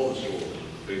 and all the souls of the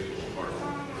faithful departed,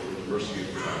 with the mercy of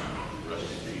God, rest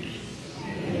in peace.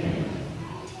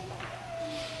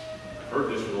 I've heard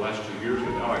this for the last 2 years,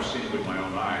 but now I've seen it with my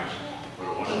own eyes. What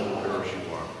a wonderful parish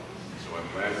you are. So I'm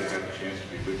glad to have the chance to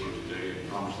be with you today, and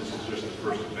promise this is just the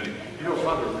first of many. You know,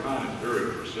 Father Khan is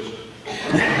very persistent.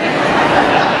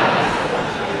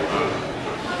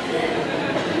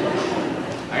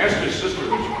 I asked his sister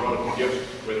when she brought up the gifts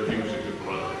whether he was a good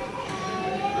brother.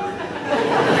 Very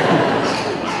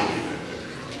good.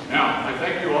 Now, I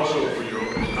thank you also for your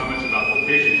comments about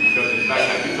vocations, because in fact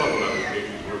I do talk about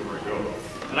vocations wherever I go.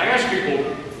 And I ask people,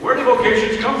 where do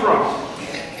vocations come from?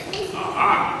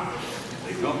 Aha!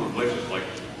 They come from places like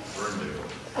Ferndale.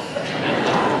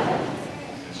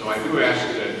 And so I do ask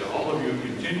that all of you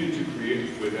continue to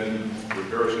create within your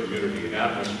parish community an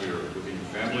atmosphere within your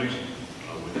families,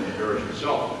 within the parish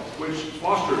itself, which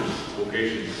fosters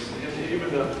vocations, and even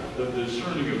the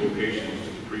discerning of vocations to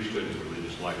the priesthood and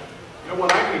religious life. You know,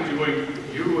 what I'd be doing,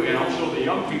 you and also the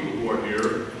young people who are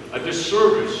here, a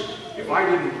disservice if I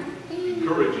didn't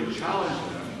encourage and challenge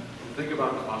them to think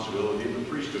about the possibility of the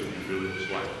priesthood and religious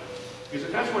life. Because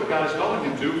if that's what God is calling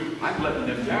them to, I'm letting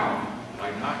them down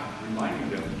by not reminding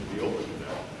them to be open to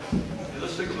that. And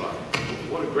let's think about it.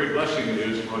 What a great blessing it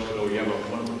is for us to know we have a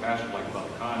wonderful pastor like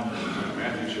Father Khan and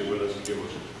Matthew's here with us to give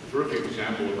us a terrific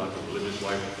example about the religious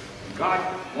life. And God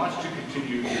wants to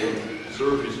continue to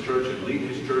serve His church and lead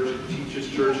His church and teach His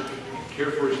church and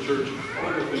care for His church,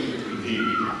 all the things that we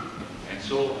need. And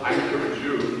so I encourage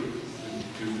you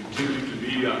to continue to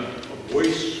be a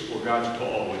voice for God's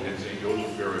call within St.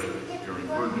 Joseph Parish here in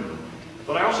Ferndale.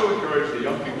 But I also encourage the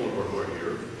young people who are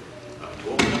here to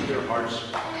open up their hearts,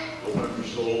 open up their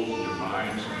souls and their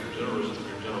minds, and their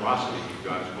generosity to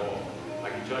God's call. I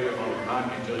can tell you, Father Khan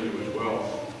can tell you as well,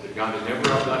 that God has never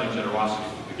outdone in generosity.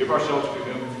 To give ourselves to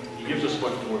Him, He gives us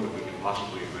much more than we can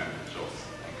possibly imagine. So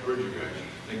I encourage you guys to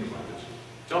think about this.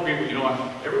 Tell people, you know,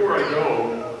 everywhere I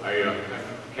go, I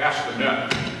cast the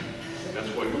net. That's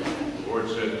what the Lord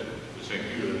said to St.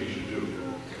 Peter that he should do.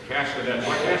 Cast the net. So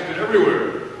I cast it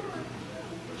everywhere.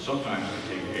 But sometimes I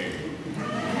take aim.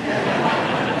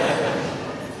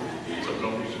 So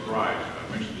don't be surprised.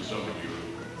 I mentioned to some of you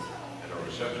at our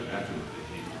reception afterwards that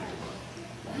you need to think about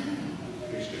it.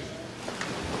 Please do.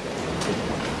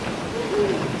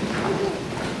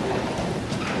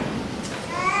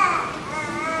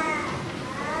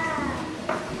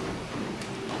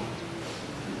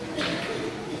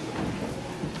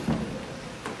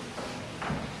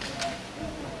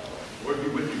 Lord be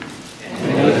with you.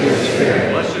 And with your spirit.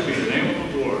 Blessed be the name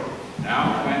of the Lord, now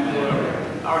and forever.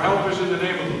 Our help is in the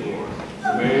name of the Lord, who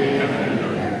made heaven and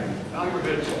earth. Bow your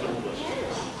heads and let us bless you.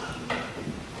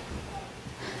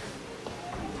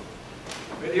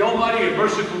 May the Almighty and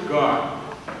merciful God,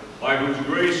 by whose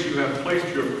grace you have placed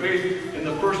your faith in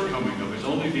the first coming of His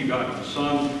only begotten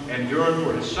Son, and yearn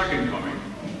for His second coming,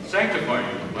 sanctify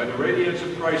you by the radiance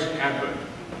of Christ's advent,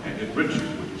 and enrich you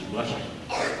with His blessing.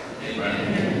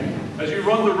 Amen. As you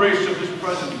run the race of this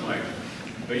present life,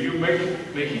 may He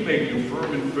make you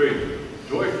firm in faith,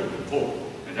 joyful in hope,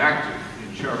 and active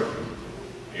in charity.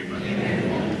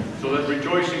 Amen. So that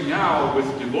rejoicing now now with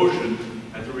devotion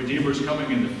at the Redeemer's coming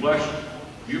in the flesh,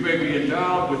 you may be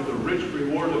endowed with the rich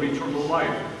reward of eternal life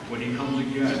when he comes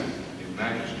again in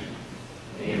majesty.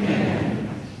 Amen.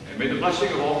 And may the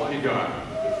blessing of Almighty God,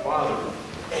 the Father,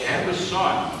 and the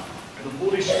Son, and the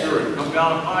Holy Spirit come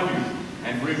down upon you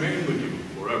and remain with you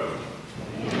forever.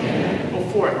 Amen. Go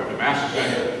forth, the Mass is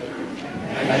ended.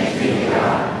 Thanks be to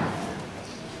God.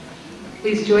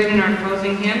 Please join in our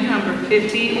closing hymn, number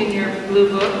 50 in your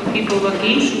blue book, People Look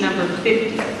East, number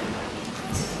 50.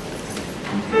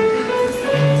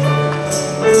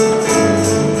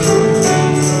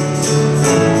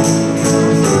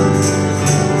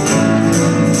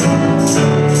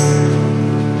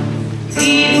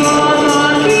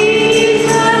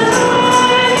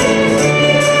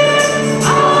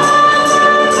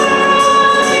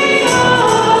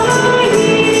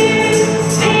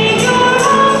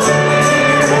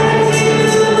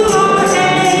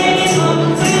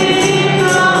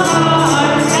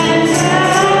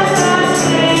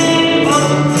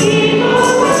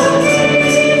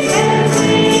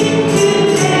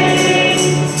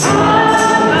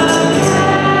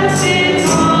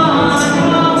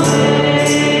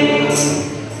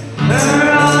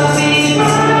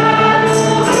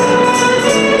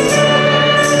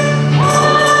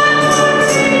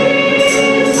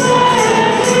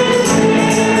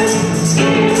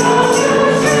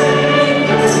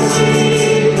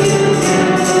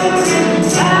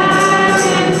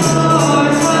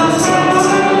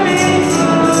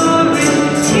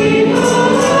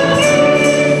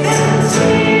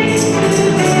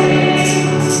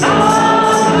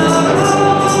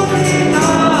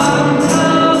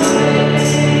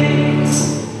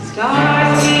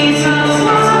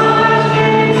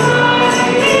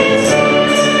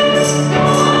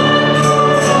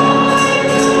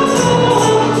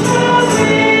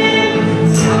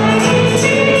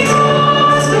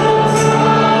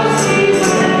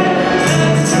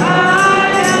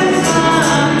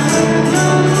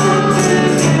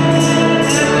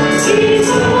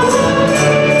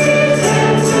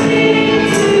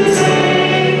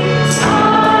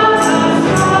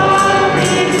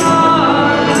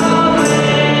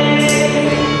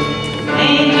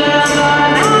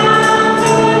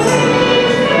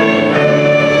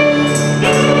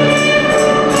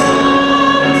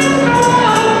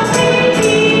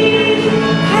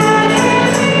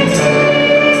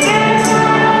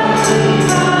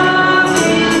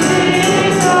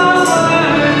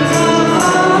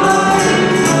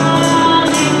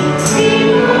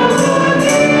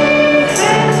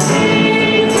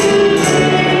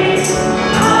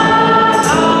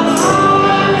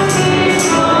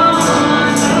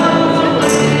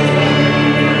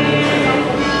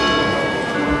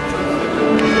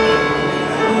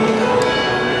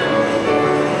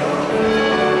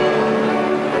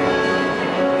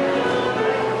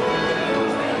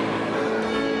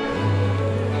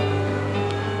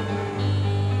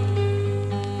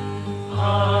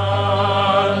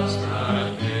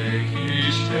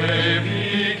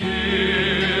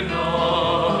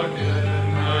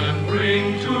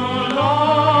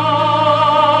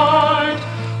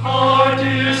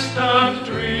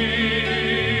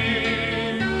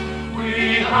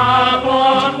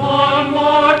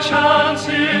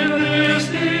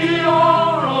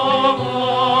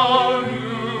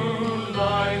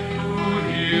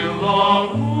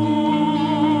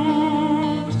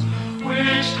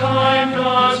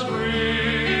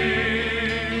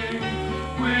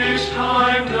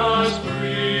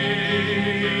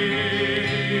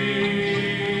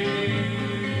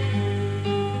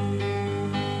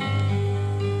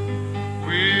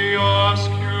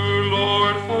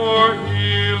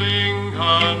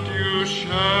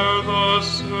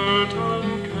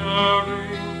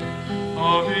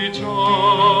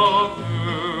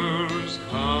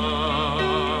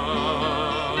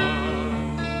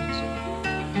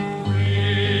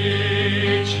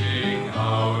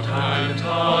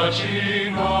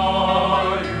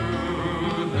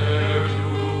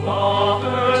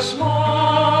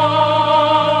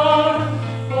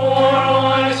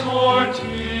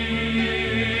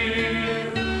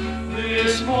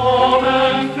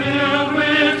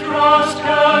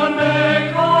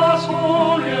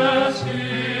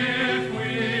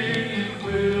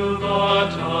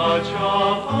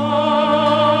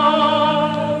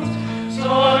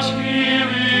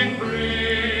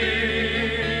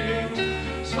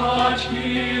 Such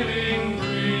healing